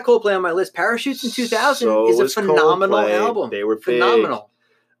 I got Coldplay on my list. Parachutes in 2000 is a phenomenal album. They were phenomenal.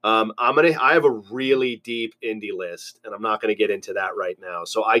 I have a really deep indie list, and I'm not going to get into that right now.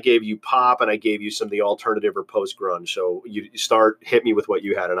 So I gave you pop, and I gave you some of the alternative or post grunge. So you hit me with what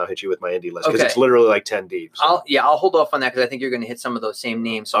you had, and I'll hit you with my indie list because it's literally like 10 deep. So. I'll hold off on that because I think you're going to hit some of those same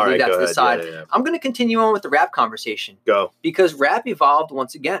names. So I'll leave that to the side. Yeah. I'm going to continue on with the rap conversation. Go. Because rap evolved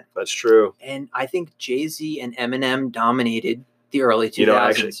once again. That's true. And I think Jay-Z and Eminem dominated the early 2000s.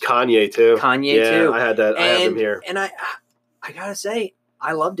 Actually, Kanye too. Yeah, I had that. I have him here. And I got to say,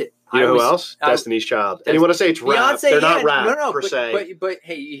 I loved it. You know who else? Destiny's Child. And you want to say it's rap. Beyonce, They're not rap, per but, se. But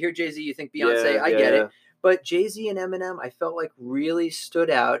hey, you hear Jay-Z, you think Beyonce, I get it. But Jay-Z and Eminem, I felt like really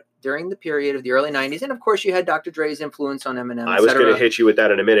stood out during the period of the early 90s. And of course, you had Dr. Dre's influence on Eminem, I was going to hit you with that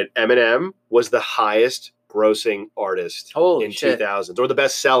in a minute. Eminem was the highest grossing artist in 2000s, or the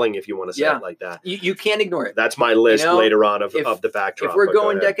best selling, if you want to say it like that. You can't ignore it. That's my list later on of the backdrop. If we're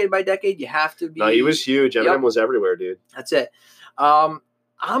going decade by decade, you have to be. No, he was huge. Eminem was everywhere, dude. That's it. I'm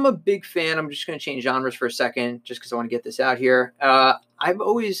a big fan. I'm just going to change genres for a second just because I want to get this out here. I've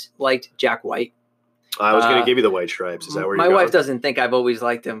always liked Jack White. I was going to give you the White Stripes. Is that where you're going? My wife doesn't think I've always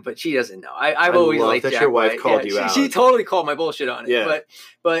liked him, but she doesn't know. I've always liked Jack White. Your wife called you out. She totally called my bullshit on it. Yeah.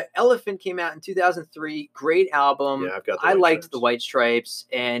 But Elephant came out in 2003. Great album. Yeah, I've got I liked the White Stripes.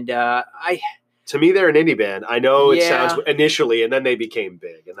 And to me, they're an indie band. I know it sounds initially, and then they became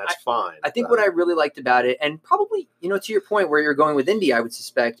big, and that's fine. I think what I really liked about it, and probably, to your point where you're going with indie, I would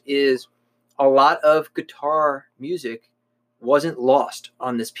suspect, is a lot of guitar music wasn't lost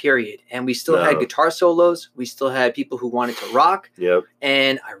on this period. And we still had guitar solos. We still had people who wanted to rock. Yep.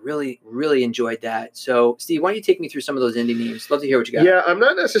 And I really, really enjoyed that. So, Steve, why don't you take me through some of those indie names? Love to hear what you got. Yeah, I'm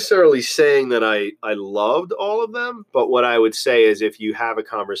not necessarily saying that I loved all of them, but what I would say is if you have a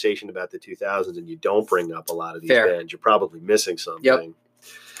conversation about the 2000s and you don't bring up a lot of these bands, you're probably missing something. Yep.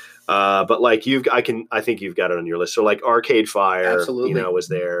 But like I think you've got it on your list. So like Arcade Fire, was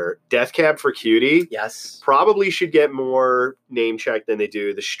there. Death Cab for Cutie, yes, probably should get more name check than they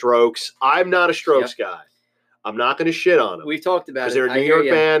do. The Strokes, I'm not a Strokes guy. I'm not going to shit on them. We've talked about it. Because they're a New York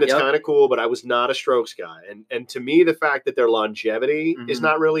band. It's kind of cool, but I was not a Strokes guy. And to me, the fact that their longevity is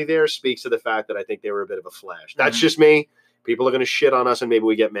not really there speaks to the fact that I think they were a bit of a flash. That's just me. People are going to shit on us, and maybe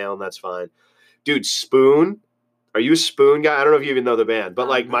we get mail, and that's fine. Dude, Spoon. Are you a Spoon guy? I don't know if you even know the band, but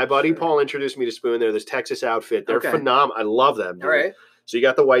like my buddy Paul introduced me to Spoon. They're this Texas outfit. They're phenomenal. I love them. Dude. All right. So you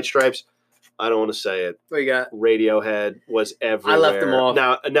got the White Stripes. I don't want to say it. What you got? Radiohead was everywhere. I left them off.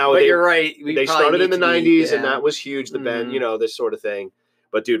 Now but you're right. They started in the 90s, and that was huge. The band, this sort of thing.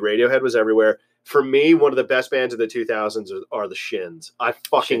 But dude, Radiohead was everywhere. For me, one of the best bands of the 2000s are the Shins. I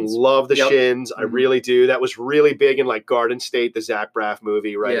fucking love the Shins. I really do. That was really big in like Garden State, the Zach Braff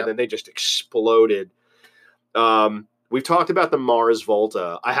movie, right? And then they just exploded. We've talked about the Mars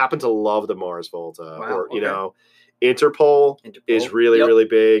Volta. I happen to love the Mars Volta. Wow, Interpol is really, really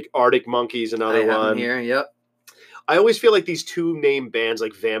big. Arctic Monkeys, another one. Here, I always feel like these two name bands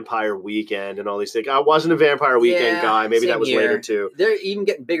like Vampire Weekend and all these things. I wasn't a Vampire Weekend guy. Maybe that was later too. They're even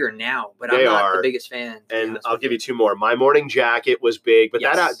getting bigger now, but I'm not the biggest fan. And I'll give you two more. My Morning Jacket was big, but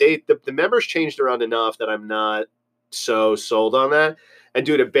the members changed around enough that I'm not so sold on that. And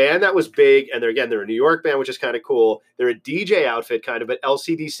dude, a band that was big, and they're a New York band, which is kind of cool. They're a DJ outfit, kind of, but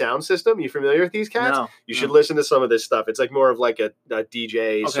LCD Sound System. You familiar with these cats? No. You should listen to some of this stuff. It's like more of like a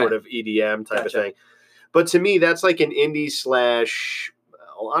DJ sort of EDM type of thing. But to me, that's like an indie slash.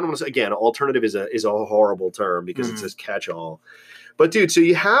 I don't want to say, again, alternative is a horrible term because it's this catch-all. But dude, so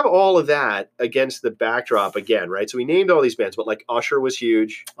you have all of that against the backdrop again, right? So we named all these bands, but like Usher was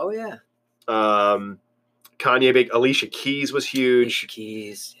huge. Oh yeah. Kanye big. Alicia Keys was huge. Alicia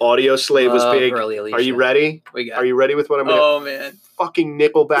Keys. Audio Slave was big. Are you ready? Are you ready with what I'm going to... Oh, man. Fucking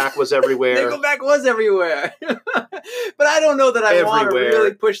Nickelback was everywhere. Nickelback was everywhere. But I don't know that I want to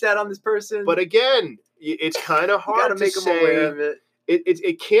really push that on this person. But again, it's kind of hard to make them aware of it.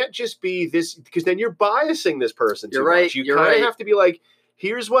 It can't just be this, because then you're biasing this person too much. You kind of have to be like,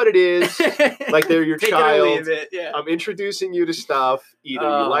 here's what it is. Like they're your child. I'm introducing you to stuff. Either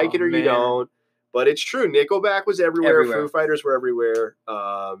you like it or you don't. But it's true. Nickelback was everywhere. Foo Fighters were everywhere.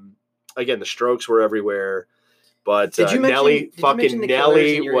 Again, the Strokes were everywhere. But Nelly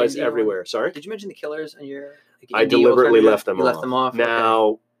was everywhere. Sorry? Did you mention the Killers on your... I deliberately left them off. You left them off?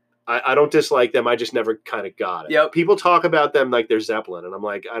 Now, I don't dislike them. I just never kind of got it. Yep. People talk about them like they're Zeppelin, and I'm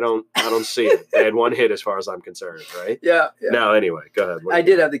like, I don't see it. They had one hit as far as I'm concerned, right? Yeah. No, anyway, go ahead. I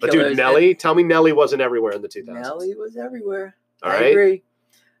did have the Killers. But dude, Nelly, tell me Nelly wasn't everywhere in the 2000s. Nelly was everywhere. All right?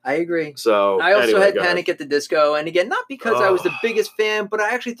 I agree. So I also had Panic at the Disco, and again, not because I was the biggest fan, but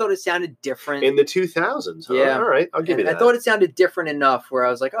I actually thought it sounded different in the 2000s. Huh? Yeah, all right, I'll give you that. I thought it sounded different enough where I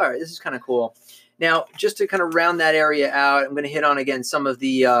was like, all right, this is kind of cool. Now, just to kind of round that area out, I'm going to hit on again some of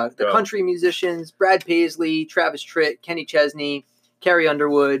the country musicians: Brad Paisley, Travis Tritt, Kenny Chesney, Carrie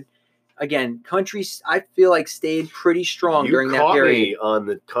Underwood. Again, country, I feel like stayed pretty strong during that period. You caught me on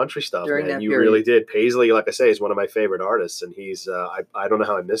the country stuff, man. You really did. Paisley, like I say, is one of my favorite artists, and he's, I don't know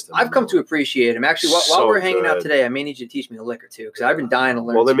how I missed him. I've come to appreciate him. Actually, while we're hanging out today, I may need you to teach me a lick or two, because I've been dying to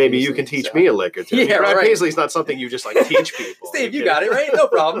learn. Well, then maybe you can teach me a lick or two. Yeah, Brad Paisley's not something you just like teach people. Steve, you got it, right? No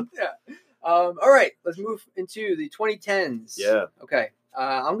problem. Yeah. All right, let's move into the 2010s. Yeah. Okay.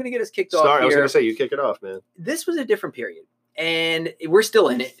 I'm going to get us kicked off Sorry, here. I was going to say, you kick it off, man. This was a different period, and we're still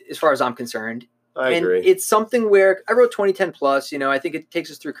in it as far as I'm concerned. I agree. It's something where I wrote 2010 plus, I think it takes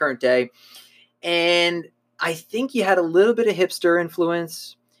us through current day. And I think you had a little bit of hipster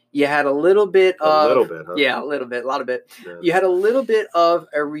influence. You had a little bit of... A little bit, huh? Yeah, a little bit, a lot of it. Yeah. You had a little bit of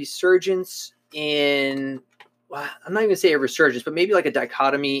a resurgence in... Well, I'm not even going to say a resurgence, but maybe like a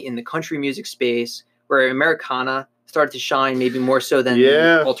dichotomy in the country music space where Americana started to shine maybe more so than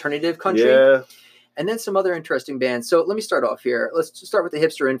alternative country. Yeah. And then some other interesting bands. So let me start off here. Let's start with the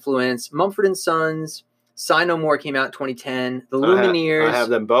hipster influence. Mumford & Sons, Sigh No More came out in 2010. The Lumineers. I have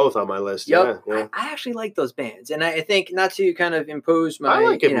them both on my list. Yep. Yeah. I actually like those bands. And I think, not to kind of impose my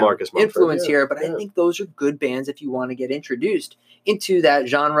Marcus Mumford, influence here, but I think those are good bands if you want to get introduced into that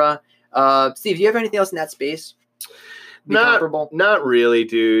genre. Steve, do you have anything else in that space? Not really,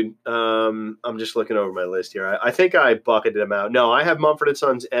 dude. I'm just looking over my list here. I think I bucketed them out. No, I have Mumford &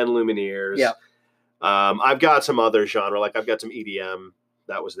 Sons and Lumineers. Yeah. I've got some other genre, like I've got some EDM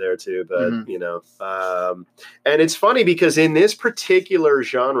that was there too, but and it's funny because in this particular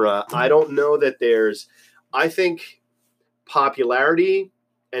genre, I don't know that I think popularity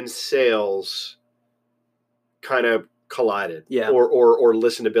and sales kind of collided, or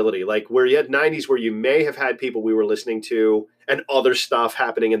listenability, like where you had 90s where you may have had people we were listening to and other stuff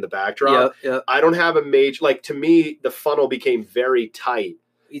happening in the backdrop. I don't have a major, like, to me, the funnel became very tight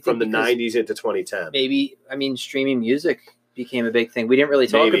from the 90s into 2010. Maybe, streaming music became a big thing. We didn't really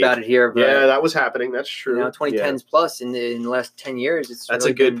talk about it here. But, that was happening. That's true. 2010s plus in the last 10 years. That's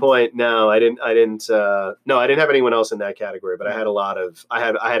really a good point. No, I didn't have anyone else in that category, but I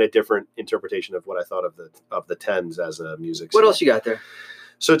had a different interpretation of what I thought of the 10s as a music. What else you got there?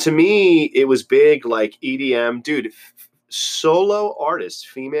 So to me, it was big, like EDM, dude. Solo artists,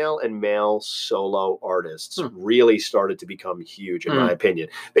 female and male solo artists, really started to become huge, in my opinion.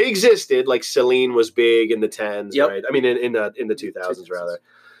 They existed, like Celine was big in the 10s, right? I mean, in the 2000s, rather.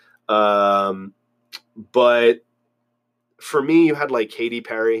 But for me, you had like Katy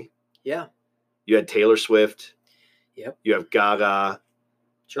Perry. Yeah. You had Taylor Swift. Yep. You have Gaga.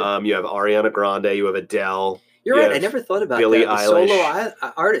 Sure. You have Ariana Grande. You have Adele. You're right. I never thought about Billie that. Eilish.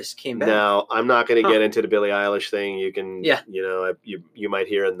 Solo artists came back. Now, I'm not going to get into the Billie Eilish thing. You can, you might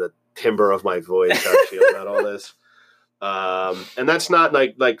hear in the timbre of my voice how I feel about all this. And that's not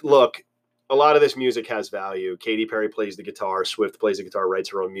like, look, a lot of this music has value. Katy Perry plays the guitar. Swift plays the guitar, writes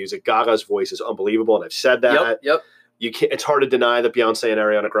her own music. Gaga's voice is unbelievable, and I've said that. Yep. It's hard to deny that Beyonce and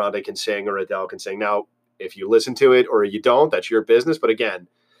Ariana Grande can sing, or Adele can sing. Now, if you listen to it or you don't, that's your business. But again,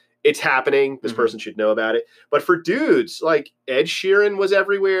 it's happening. This person should know about it. But for dudes, like Ed Sheeran was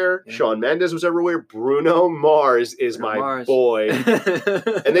everywhere. Yeah. Shawn Mendes was everywhere. Bruno Mars is my boy.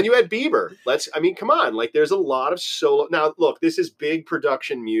 And then you had Bieber. Come on. Like, there's a lot of solo. Now, look, this is big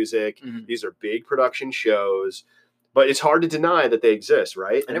production music. These are big production shows. But it's hard to deny that they exist,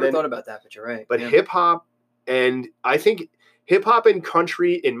 right? I never thought about that, but you're right. But hip-hop, and I think hip-hop and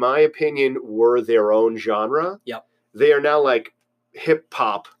country, in my opinion, were their own genre. Yep. They are now like hip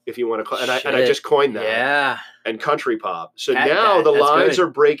hop, if you want to call it. And I just coined that. Yeah. And country pop. So now the lines are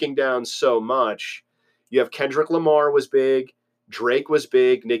breaking down so much. You have Kendrick Lamar was big. Drake was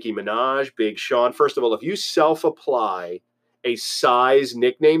big. Nicki Minaj, Big Sean. First of all, if you self-apply a size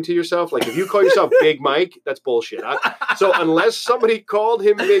nickname to yourself, like if you call yourself Big Mike, that's bullshit. So unless somebody called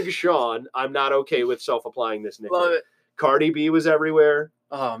him Big Sean, I'm not okay with self-applying this nickname. Love it. Cardi B was everywhere.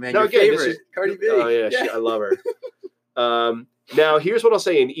 Oh, man, your favorite. Cardi B. Oh, yeah. I love her. Now, here's what I'll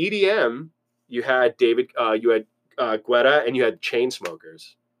say. In EDM, you had Guetta, and you had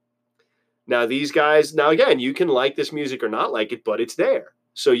Chainsmokers. Now, these guys, again, you can like this music or not like it, but it's there.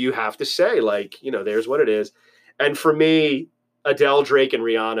 So you have to say, like, there's what it is. And for me, Adele, Drake, and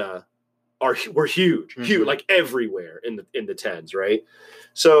Rihanna were huge, like everywhere in the 10s, right?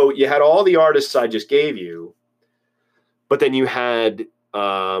 So you had all the artists I just gave you, but then you had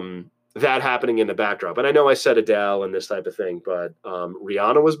that happening in the backdrop. And I know I said Adele and this type of thing, but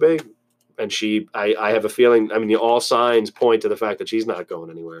Rihanna was big. And I have a feeling, all signs point to the fact that she's not going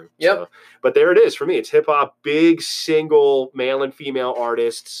anywhere. Yep. So, but there it is for me. It's hip hop, big single male and female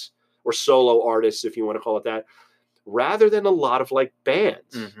artists, or solo artists, if you want to call it that, rather than a lot of like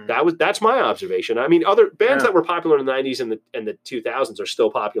bands. That's my observation. Other bands that were popular in the 90s and the 2000s are still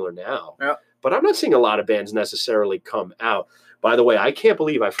popular now. Yeah. But I'm not seeing a lot of bands necessarily come out. By the way, I can't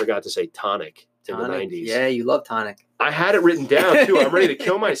believe I forgot to say Tonic in the 90s. Yeah, you love Tonic. I had it written down, too. I'm ready to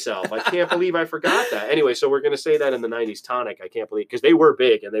kill myself. I can't believe I forgot that. Anyway, so we're going to say that in the 90s, Tonic. I can't believe, because they were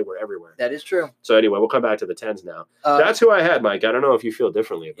big and they were everywhere. That is true. So anyway, we'll come back to the 10s now. That's who I had, Mike. I don't know if you feel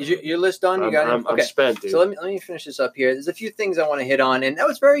differently about it. Your list done? I'm spent, dude. So let me finish this up here. There's a few things I want to hit on, and that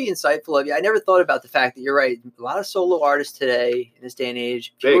was very insightful of you. I never thought about the fact that you're right. A lot of solo artists today, in this day and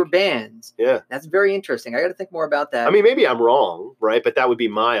age, fewer bands. Yeah. That's very interesting. I got to think more about that. I mean, maybe I'm wrong, right? But that would be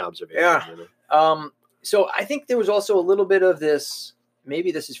my observation. Yeah. You know? So I think there was also a little bit of this,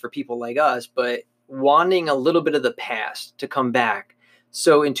 maybe this is for people like us, but wanting a little bit of the past to come back.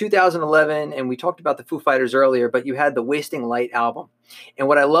 So in 2011, and we talked about the Foo Fighters earlier, but you had the Wasting Light album. And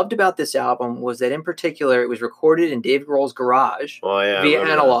what I loved about this album was that in particular, it was recorded in Dave Grohl's garage via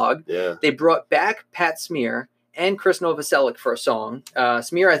analog. Yeah. They brought back Pat Smear and Chris Novoselic for a song.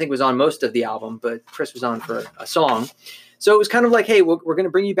 Smear, I think, was on most of the album, but Chris was on for a song. So it was kind of like, hey, we're going to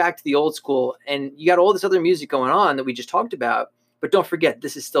bring you back to the old school. And you got all this other music going on that we just talked about. But don't forget,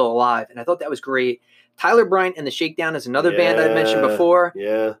 this is still alive. And I thought that was great. Tyler Bryant and the Shakedown is another band I mentioned before.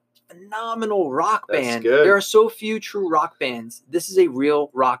 Yeah. Phenomenal rock band. Good. There are so few true rock bands. This is a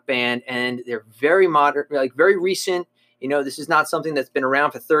real rock band. And they're very modern, like very recent. You know, this is not something that's been around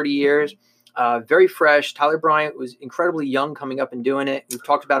for 30 years. Very fresh. Tyler Bryant was incredibly young coming up and doing it. We've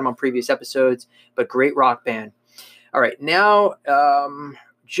talked about him on previous episodes. But great rock band. All right, now,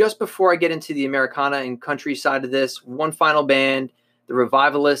 just before I get into the Americana and country side of this, one final band, the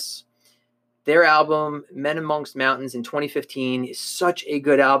Revivalists. Their album, Men Amongst Mountains in 2015, is such a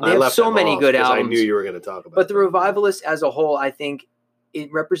good album. They have so many good albums. I knew you were going to talk about it. But the Revivalists as a whole, I think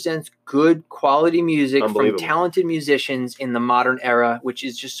it represents good quality music from talented musicians in the modern era, which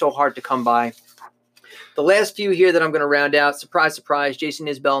is just so hard to come by. The last few here that I'm going to round out, surprise, surprise, Jason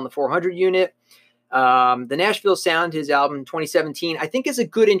Isbell and the 400 Unit. The Nashville Sound, his album 2017, I think is a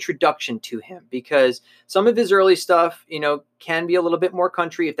good introduction to him because some of his early stuff, you know, can be a little bit more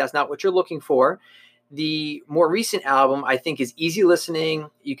country if that's not what you're looking for. The more recent album, I think, is easy listening.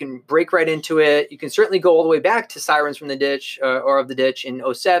 You can break right into it. You can certainly go all the way back to Sirens from the Ditch or of the Ditch in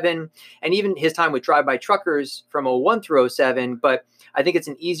 07, and even his time with Drive-By Truckers from 01 through 07. But I think it's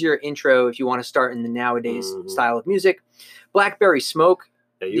an easier intro if you want to start in the nowadays style of music. Blackberry Smoke.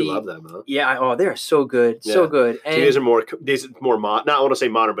 Yeah, you love them, huh? Yeah. Oh, they're so good. So good. And these are more not I want to say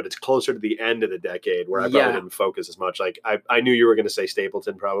modern, but it's closer to the end of the decade where I probably didn't focus as much. Like I knew you were going to say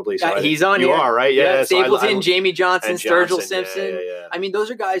Stapleton probably. So he's on here. You are, right? Yeah. Stapleton, Jamie Johnson, Sturgill Simpson. Yeah. I mean, those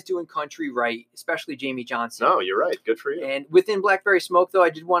are guys doing country right, especially Jamie Johnson. No, you're right. Good for you. And within Blackberry Smoke, though,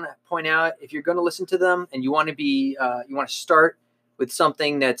 I did want to point out, if you're going to listen to them and you want to be, you want to start with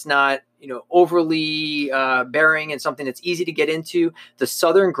something that's not, you know, overly bearing and something that's easy to get into, the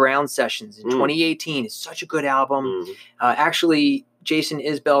Southern Ground Sessions in 2018 is such a good album. Actually, Jason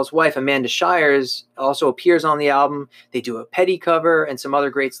Isbell's wife, Amanda Shires, also appears on the album. They do a Petty cover and some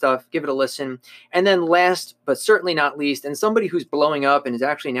other great stuff. Give it a listen. And then last, but certainly not least, and somebody who's blowing up and is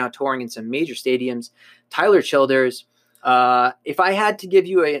actually now touring in some major stadiums, Tyler Childers. If I had to give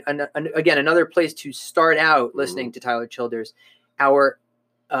you, again, another place to start out listening to Tyler Childers,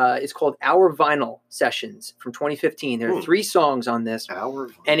 it's called Our Vinyl Sessions from 2015. There are 3 songs on this,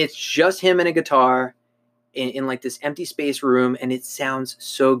 and it's just him and a guitar in like this empty space room, and it sounds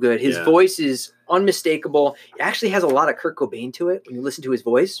so good. His voice is unmistakable. It actually has a lot of Kurt Cobain to it when you listen to his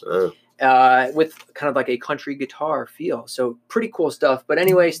voice, with kind of like a country guitar feel. So pretty cool stuff. But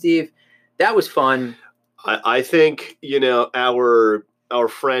anyway, Steve, that was fun. I think, you know, our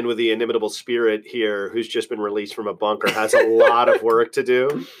friend with the inimitable spirit here, who's just been released from a bunker, has a lot of work to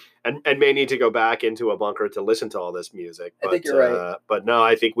do and may need to go back into a bunker to listen to all this music. But, I think you're right. But no,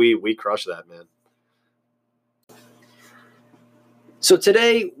 I think we crushed that, man. So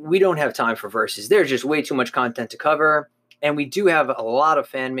today we don't have time for verses. There's just way too much content to cover. And we do have a lot of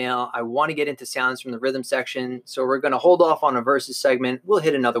fan mail. I want to get into sounds from the rhythm section. So we're going to hold off on a verses segment. We'll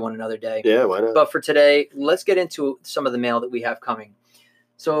hit another one another day. Yeah, why not? But for today, let's get into some of the mail that we have coming.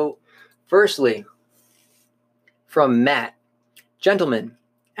 So, firstly, from Matt. Gentlemen,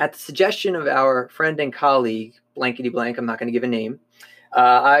 at the suggestion of our friend and colleague, blankety blank, I'm not going to give a name,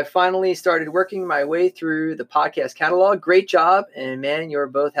 I finally started working my way through the podcast catalog. Great job. And man, you're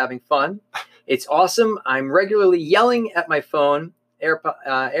both having fun. It's awesome. I'm regularly yelling at my phone,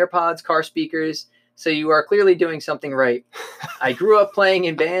 AirPods, car speakers. So you are clearly doing something right. I grew up playing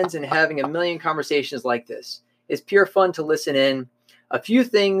in bands and having a million conversations like this. It's pure fun to listen in. A few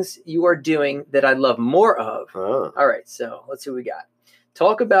things you are doing that I'd love more of. Oh. All right, so let's see what we got.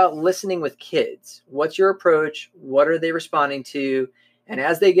 Talk about listening with kids. What's your approach? What are they responding to? And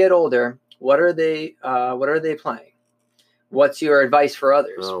as they get older, what are they playing? What's your advice for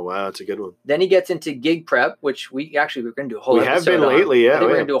others? Oh, wow. That's a good one. Then he gets into gig prep, which we're going to do a whole episode have been lately, yeah. I think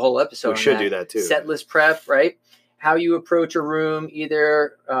we're going to do a whole episode We should do that too. Set list prep, right? How you approach a room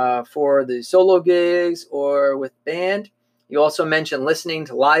either for the solo gigs or with band. You also mentioned listening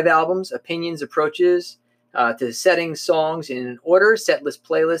to live albums, opinions, approaches to setting songs in order, set list,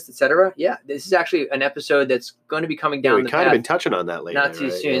 playlist, etc. Yeah, this is actually an episode that's going to be coming down the path. We've kind of been touching on that lately. Not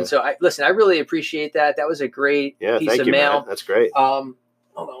too soon. Yeah. So, I really appreciate that. That was a great piece of mail. Matt. That's great. Hold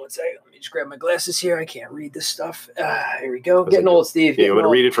on one second. Let me just grab my glasses here. I can't read this stuff. Here we go. Getting old, Steve. Yeah, you want to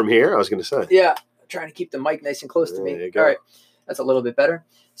read it from here? I was going to say. Yeah. I'm trying to keep the mic nice and close to me. There you go. All right. That's a little bit better.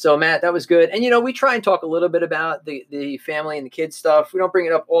 So, Matt, that was good. And, we try and talk a little bit about the family and the kids stuff. We don't bring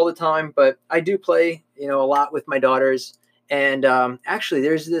it up all the time, but I do play, a lot with my daughters. And actually,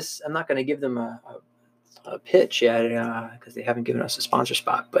 there's this, I'm not going to give them a pitch yet because they haven't given us a sponsor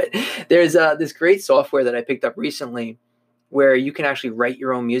spot. But there's this great software that I picked up recently where you can actually write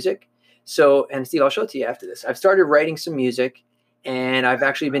your own music. So, and Steve, I'll show it to you after this. I've started writing some music, and I've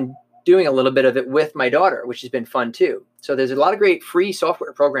actually been doing a little bit of it with my daughter, which has been fun too. So there's a lot of great free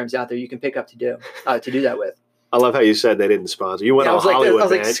software programs out there you can pick up to do that with. I love how you said they didn't sponsor. You went all Hollywood, I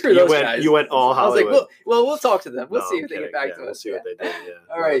was like, screw those guys. You went all Hollywood. I was like, well, we'll talk to them. We'll see if they get back to us. We'll see what they do. Yeah.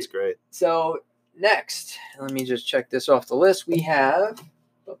 All right. That's great. So next, let me just check this off the list. We have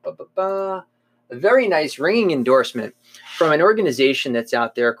a very nice ringing endorsement from an organization that's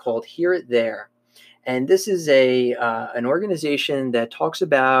out there called Hear It There. And this is an organization that talks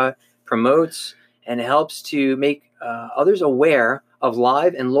about, promotes, and helps to make others aware of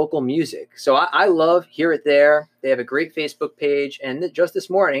live and local music. So I love Hear It There. They have a great Facebook page. And just this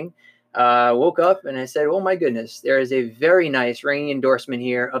morning, woke up and I said, oh my goodness, there is a very nice ringing endorsement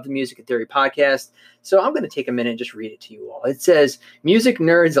here of the Music and Theory podcast. So I'm going to take a minute and just read it to you all. It says, Music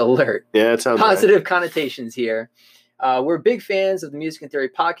Nerds Alert. Yeah, it sounds positive right. Connotations here. We're big fans of the Music and Theory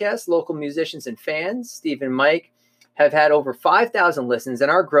podcast. Local musicians and fans, Steve and Mike, have had over 5,000 listens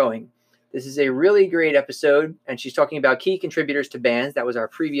and are growing. This is a really great episode, and she's talking about key contributors to bands. That was our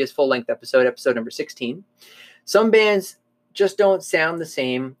previous full-length episode number 16. Some bands just don't sound the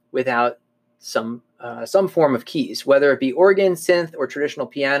same without some form of keys, whether it be organ, synth, or traditional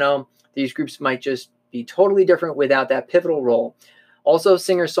piano. These groups might just be totally different without that pivotal role. Also,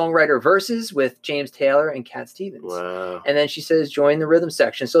 singer-songwriter verses with James Taylor and Cat Stevens. Wow. And then she says, join the rhythm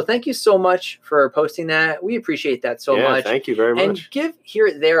section. So thank you so much for posting that. We appreciate that so much. Thank you very much. And give Hear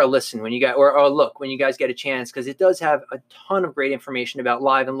It There a listen when you guys, or look when you guys get a chance, because it does have a ton of great information about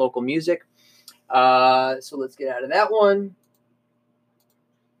live and local music. So let's get out of that one.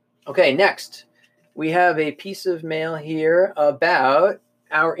 Okay, next. We have a piece of mail here about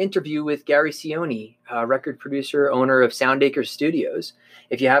our interview with Gary Cioni, record producer, owner of Soundacre Studios.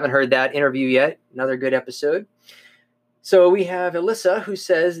 If you haven't heard that interview yet, another good episode. So we have Alyssa, who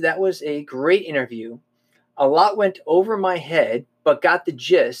says that was a great interview. A lot went over my head, but got the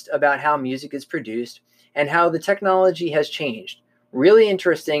gist about how music is produced and how the technology has changed. Really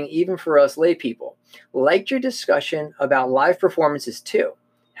interesting, even for us lay people. Liked your discussion about live performances too.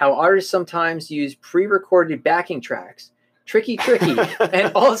 How artists sometimes use pre-recorded backing tracks. Tricky.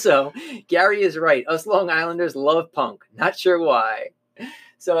 And also, Gary is right. Us Long Islanders love punk. Not sure why.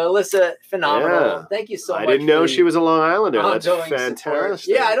 So, Alyssa, phenomenal. Yeah. Thank you so much. I didn't know she was a Long Islander. That's fantastic. Support.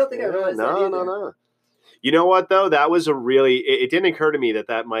 Yeah, I don't think I realized that either. No. You know what, though? That was it didn't occur to me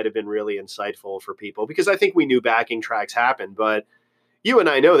that might have been really insightful for people, because I think we knew backing tracks happened, but you and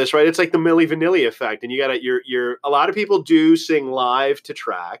I know this, right? It's like the Milli Vanilli effect. And a lot of people do sing live to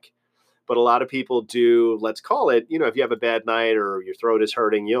track. But a lot of people do, let's call it, if you have a bad night or your throat is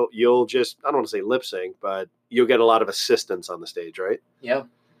hurting, you'll just, I don't want to say lip sync, but you'll get a lot of assistance on the stage, right? Yeah.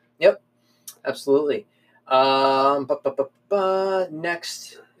 Yep. Absolutely.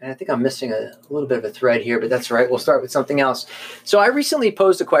 Next, and I think I'm missing a little bit of a thread here, but that's all right. We'll start with something else. So I recently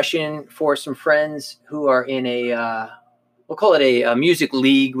posed a question for some friends who are in we'll call it a music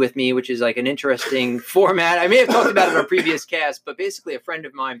league with me, which is like an interesting format. I may have talked about it in our previous cast, but basically a friend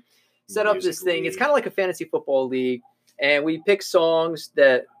of mine set up this thing. It's kind of like a fantasy football league, and we pick songs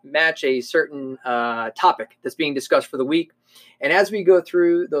that match a certain topic that's being discussed for the week. And as we go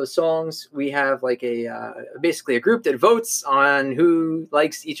through those songs, we have like basically a group that votes on who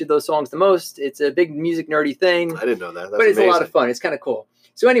likes each of those songs the most. It's a big music nerdy thing. I didn't know that. But it's amazing. A lot of fun. It's kind of cool.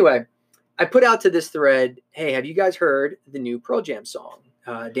 So anyway, I put out to this thread, hey, have you guys heard the new Pearl Jam song,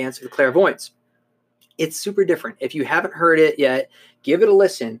 Dance with Clairvoyance? It's super different. If you haven't heard it yet, give it a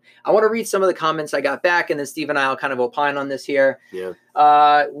listen. I want to read some of the comments I got back, and then Steve and I will kind of opine on this here. Yeah.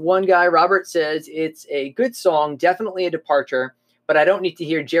 One guy, Robert, says, it's a good song, definitely a departure, but I don't need to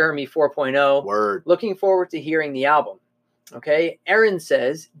hear Jeremy 4.0. Word. Looking forward to hearing the album. Okay. Erin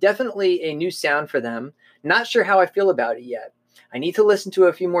says, definitely a new sound for them. Not sure how I feel about it yet. I need to listen to it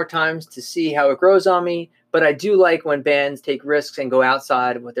a few more times to see how it grows on me, but I do like when bands take risks and go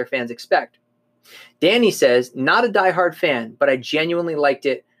outside of what their fans expect. Danny says, not a diehard fan, but I genuinely liked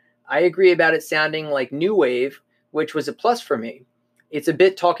it. I agree about it sounding like new wave, which was a plus for me. It's a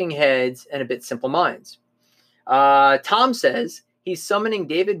bit Talking Heads and a bit Simple Minds. Tom says, he's summoning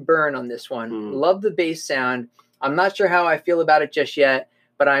David Byrne on this one. Love the bass sound. I'm not sure how I feel about it just yet,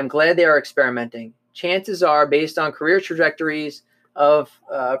 but I'm glad they are experimenting. Chances are, based on career trajectories of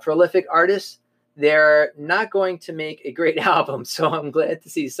prolific artists, they're not going to make a great album. So I'm glad to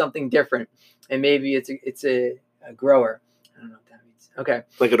see something different. And maybe it's a grower. I don't know what that means. Okay.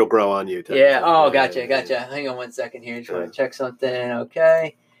 Like it'll grow on you. Yeah. Oh, gotcha. Hang on 1 second here. Just want to check something.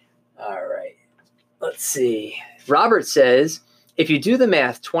 Okay. All right. Let's see. Robert says, if you do the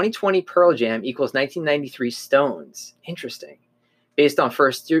math, 2020 Pearl Jam equals 1993 Stones. Interesting. Based on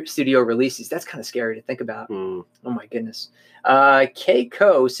first studio releases. That's kind of scary to think about. Oh, my goodness. K.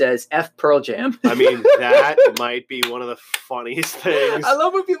 Co. says, F Pearl Jam. I mean, that might be one of the funniest things. I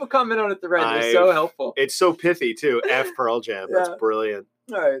love when people comment on it. The thread. They're so helpful. It's so pithy, too. F Pearl Jam. That's brilliant.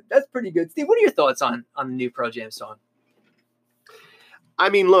 All right. That's pretty good. Steve, what are your thoughts on the new Pearl Jam song? I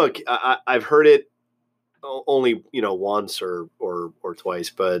mean, look, I've heard it only, once or twice,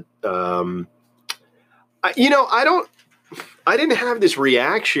 but, I didn't have this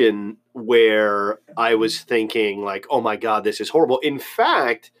reaction where I was thinking like, oh my God, this is horrible. In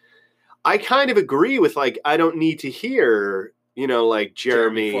fact, I kind of agree with like, I don't need to hear, like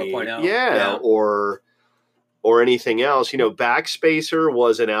Jeremy 4.0. Yeah. Or anything else. Backspacer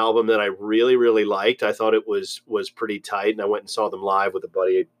was an album that I really, really liked. I thought it was pretty tight, and I went and saw them live with a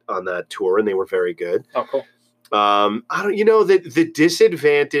buddy on that tour, and they were very good. Oh, cool. The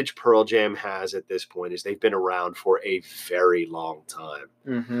disadvantage Pearl Jam has at this point is they've been around for a very long time.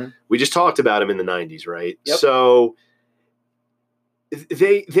 Mm-hmm. We just talked about them in the 90s, right? Yep. So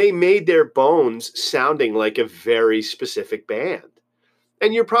they made their bones sounding like a very specific band.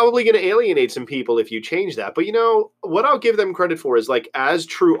 And you're probably going to alienate some people if you change that. But what I'll give them credit for is like, as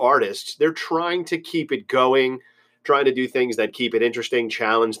true artists, they're trying to keep it going, trying to do things that keep it interesting,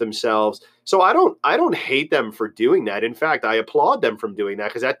 challenge themselves. So I don't hate them for doing that. In fact, I applaud them from doing that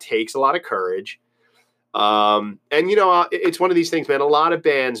because that takes a lot of courage. It's one of these things, man. A lot of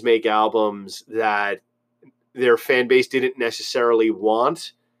bands make albums that their fan base didn't necessarily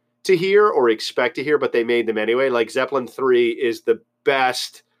want to hear or expect to hear, but they made them anyway. Like Zeppelin 3 is the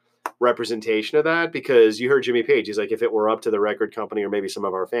best representation of that, because you heard Jimmy Page. He's like, if it were up to the record company or maybe some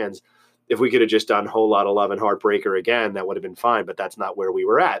of our fans, if we could have just done Whole Lotta Love and Heartbreaker again, that would have been fine, but that's not where we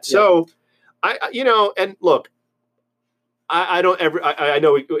were at. Yeah. So and look, I know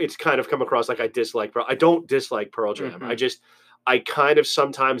it's kind of come across like I don't dislike Pearl Jam. Mm-hmm. I kind of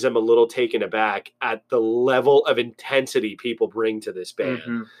sometimes am a little taken aback at the level of intensity people bring to this band.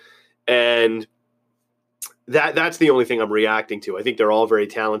 Mm-hmm. And that's the only thing I'm reacting to. I think they're all very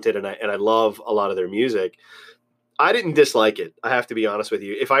talented, and I love a lot of their music. I didn't dislike it. I have to be honest with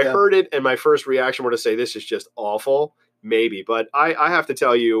you. If I heard it and my first reaction were to say this is just awful, maybe. But I have to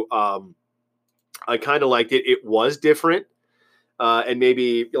tell you, I kind of liked it. It was different, and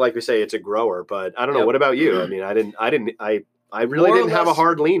maybe, like we say, it's a grower. But I don't know. What about you? I mean, I really didn't have a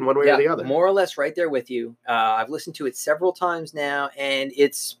hard lean one way or the other. More or less, right there with you. I've listened to it several times now, and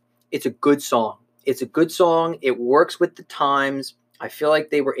it's a good song. It's a good song. It works with the times. I feel like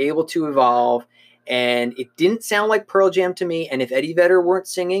they were able to evolve, and it didn't sound like Pearl Jam to me. And if Eddie Vedder weren't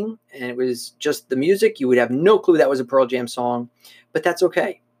singing and it was just the music, you would have no clue that was a Pearl Jam song, but that's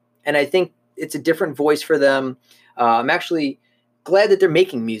okay. And I think it's a different voice for them. I'm actually glad that they're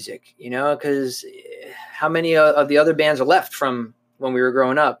making music, because how many of the other bands are left from when we were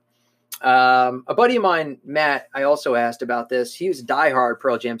growing up? A buddy of mine, Matt, I also asked about this. He was a diehard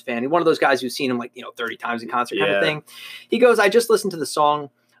Pearl Jam fan. He's one of those guys who's seen him 30 times in concert kind of thing. He goes, I just listened to the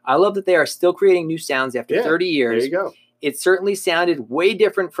song. I love that they are still creating new sounds after 30 years. There you go. It certainly sounded way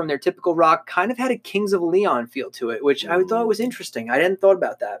different from their typical rock, kind of had a Kings of Leon feel to it, which I thought was interesting. I hadn't thought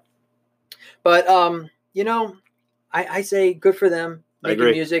about that. But, I say good for them.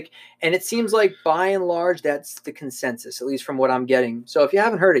 Making music, and it seems like by and large that's the consensus, at least from what I'm getting. So if you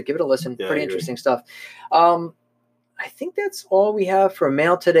haven't heard it, give it a listen. Pretty interesting stuff. I think that's all we have for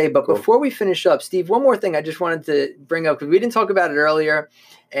mail today. But before we finish up, Steve, one more thing I just wanted to bring up, because we didn't talk about it earlier,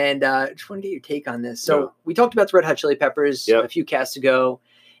 and I just want to get your take on this. So we talked about the Red Hot Chili Peppers a few casts ago,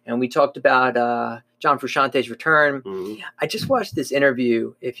 and we talked about John Frusciante's return. Mhm. I just watched this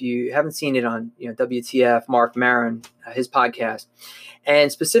interview. If you haven't seen it on WTF, Mark Maron, his podcast,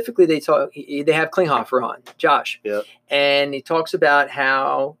 and specifically they have Klinghoffer on, Josh, Yep. and he talks about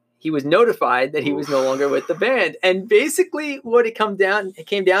how he was notified that he was no longer with the band, and basically what it came down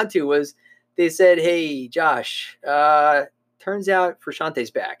to was they said, "Hey, Josh, turns out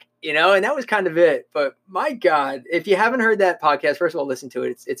Frusciante's back." And that was kind of it. But my God, if you haven't heard that podcast, first of all, listen to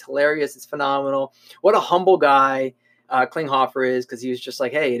it. It's hilarious. It's phenomenal. What a humble guy Klinghoffer is, because he was just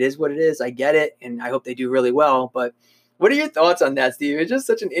like, hey, it is what it is. I get it. And I hope they do really well. But what are your thoughts on that, Steve? It's just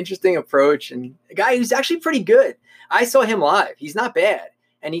such an interesting approach. And a guy who's actually pretty good. I saw him live. He's not bad.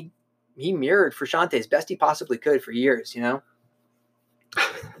 And he mirrored Frusciante as best he possibly could for years,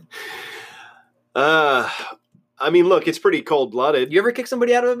 I mean, look, it's pretty cold-blooded. You ever kick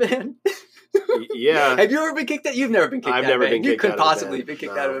somebody out of a band? Yeah. Have you ever been kicked out? You've never been kicked out of a band. I've never been kicked out of a band. You couldn't possibly be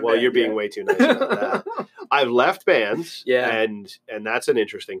kicked out of a band. Well, you're being way too nice about that. I've left bands, Yeah. and that's an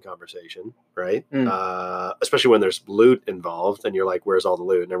interesting conversation, right? Mm. Especially when there's loot involved, and you're like, "Where's all the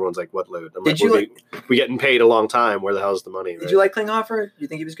loot?" And everyone's like, "What loot?" I'm Did like, you we getting paid a long time. Where the hell's the money? Did right? you like Klinghoffer? Do you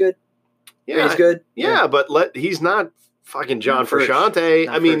think he was good? Yeah, he's good. Yeah, but he's not fucking John Not Frisch. Frusciante.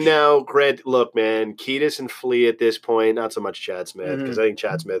 Not I mean, Frisch. now, Greg, look, man, Kiedis and Flea at this point, not so much Chad Smith, because I think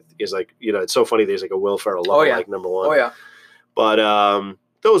Chad Smith is like, it's so funny. There's like a Will Ferrell look like number one. Oh yeah. But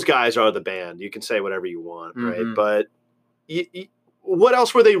those guys are the band. You can say whatever you want, right? But what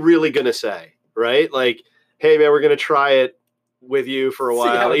else were they really going to say, right? Like, hey, man, we're going to try it with you for a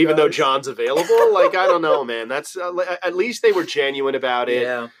while, even though John's available. Like, I don't know, man. That's at least they were genuine about it.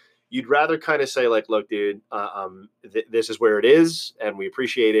 Yeah. You'd rather kind of say, like, look, dude, this is where it is, and we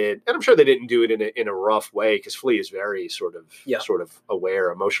appreciate it. And I'm sure they didn't do it in a rough way, because Flea is very sort of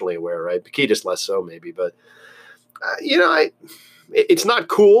aware, emotionally aware, right? Paquitas less so, maybe, but it's not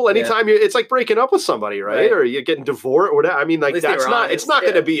cool. Anytime it's like breaking up with somebody, right? Or you're getting divorced or whatever. I mean, like, that's not. It's not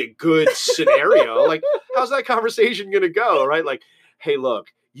going to be a good scenario. Like, how's that conversation going to go, right? Like, hey,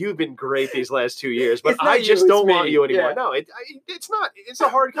 look. You've been great these last 2 years, but I just don't want you anymore. Yeah. No, it's not. It's a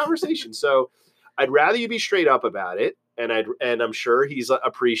hard conversation. So I'd rather you be straight up about it, and I'm sure he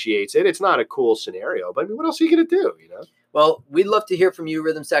appreciates it. It's not a cool scenario, but I mean, what else are you going to do? Well, we'd love to hear from you,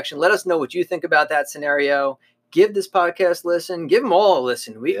 Rhythm Section. Let us know what you think about that scenario. Give this podcast a listen. Give them all a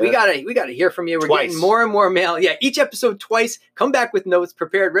listen. We gotta hear from you. We're getting more and more mail. Yeah, each episode twice. Come back with notes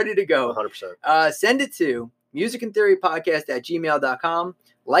prepared, ready to go. 100%. Send it to musicandtheorypodcast@gmail.com.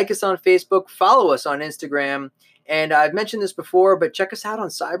 Like us on Facebook, follow us on Instagram, and I've mentioned this before, but check us out on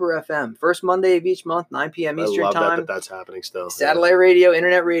Cyber FM. First Monday of each month, 9 p.m. Eastern Time. That's happening still. Satellite radio,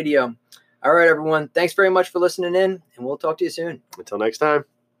 internet radio. All right, everyone. Thanks very much for listening in, and we'll talk to you soon. Until next time.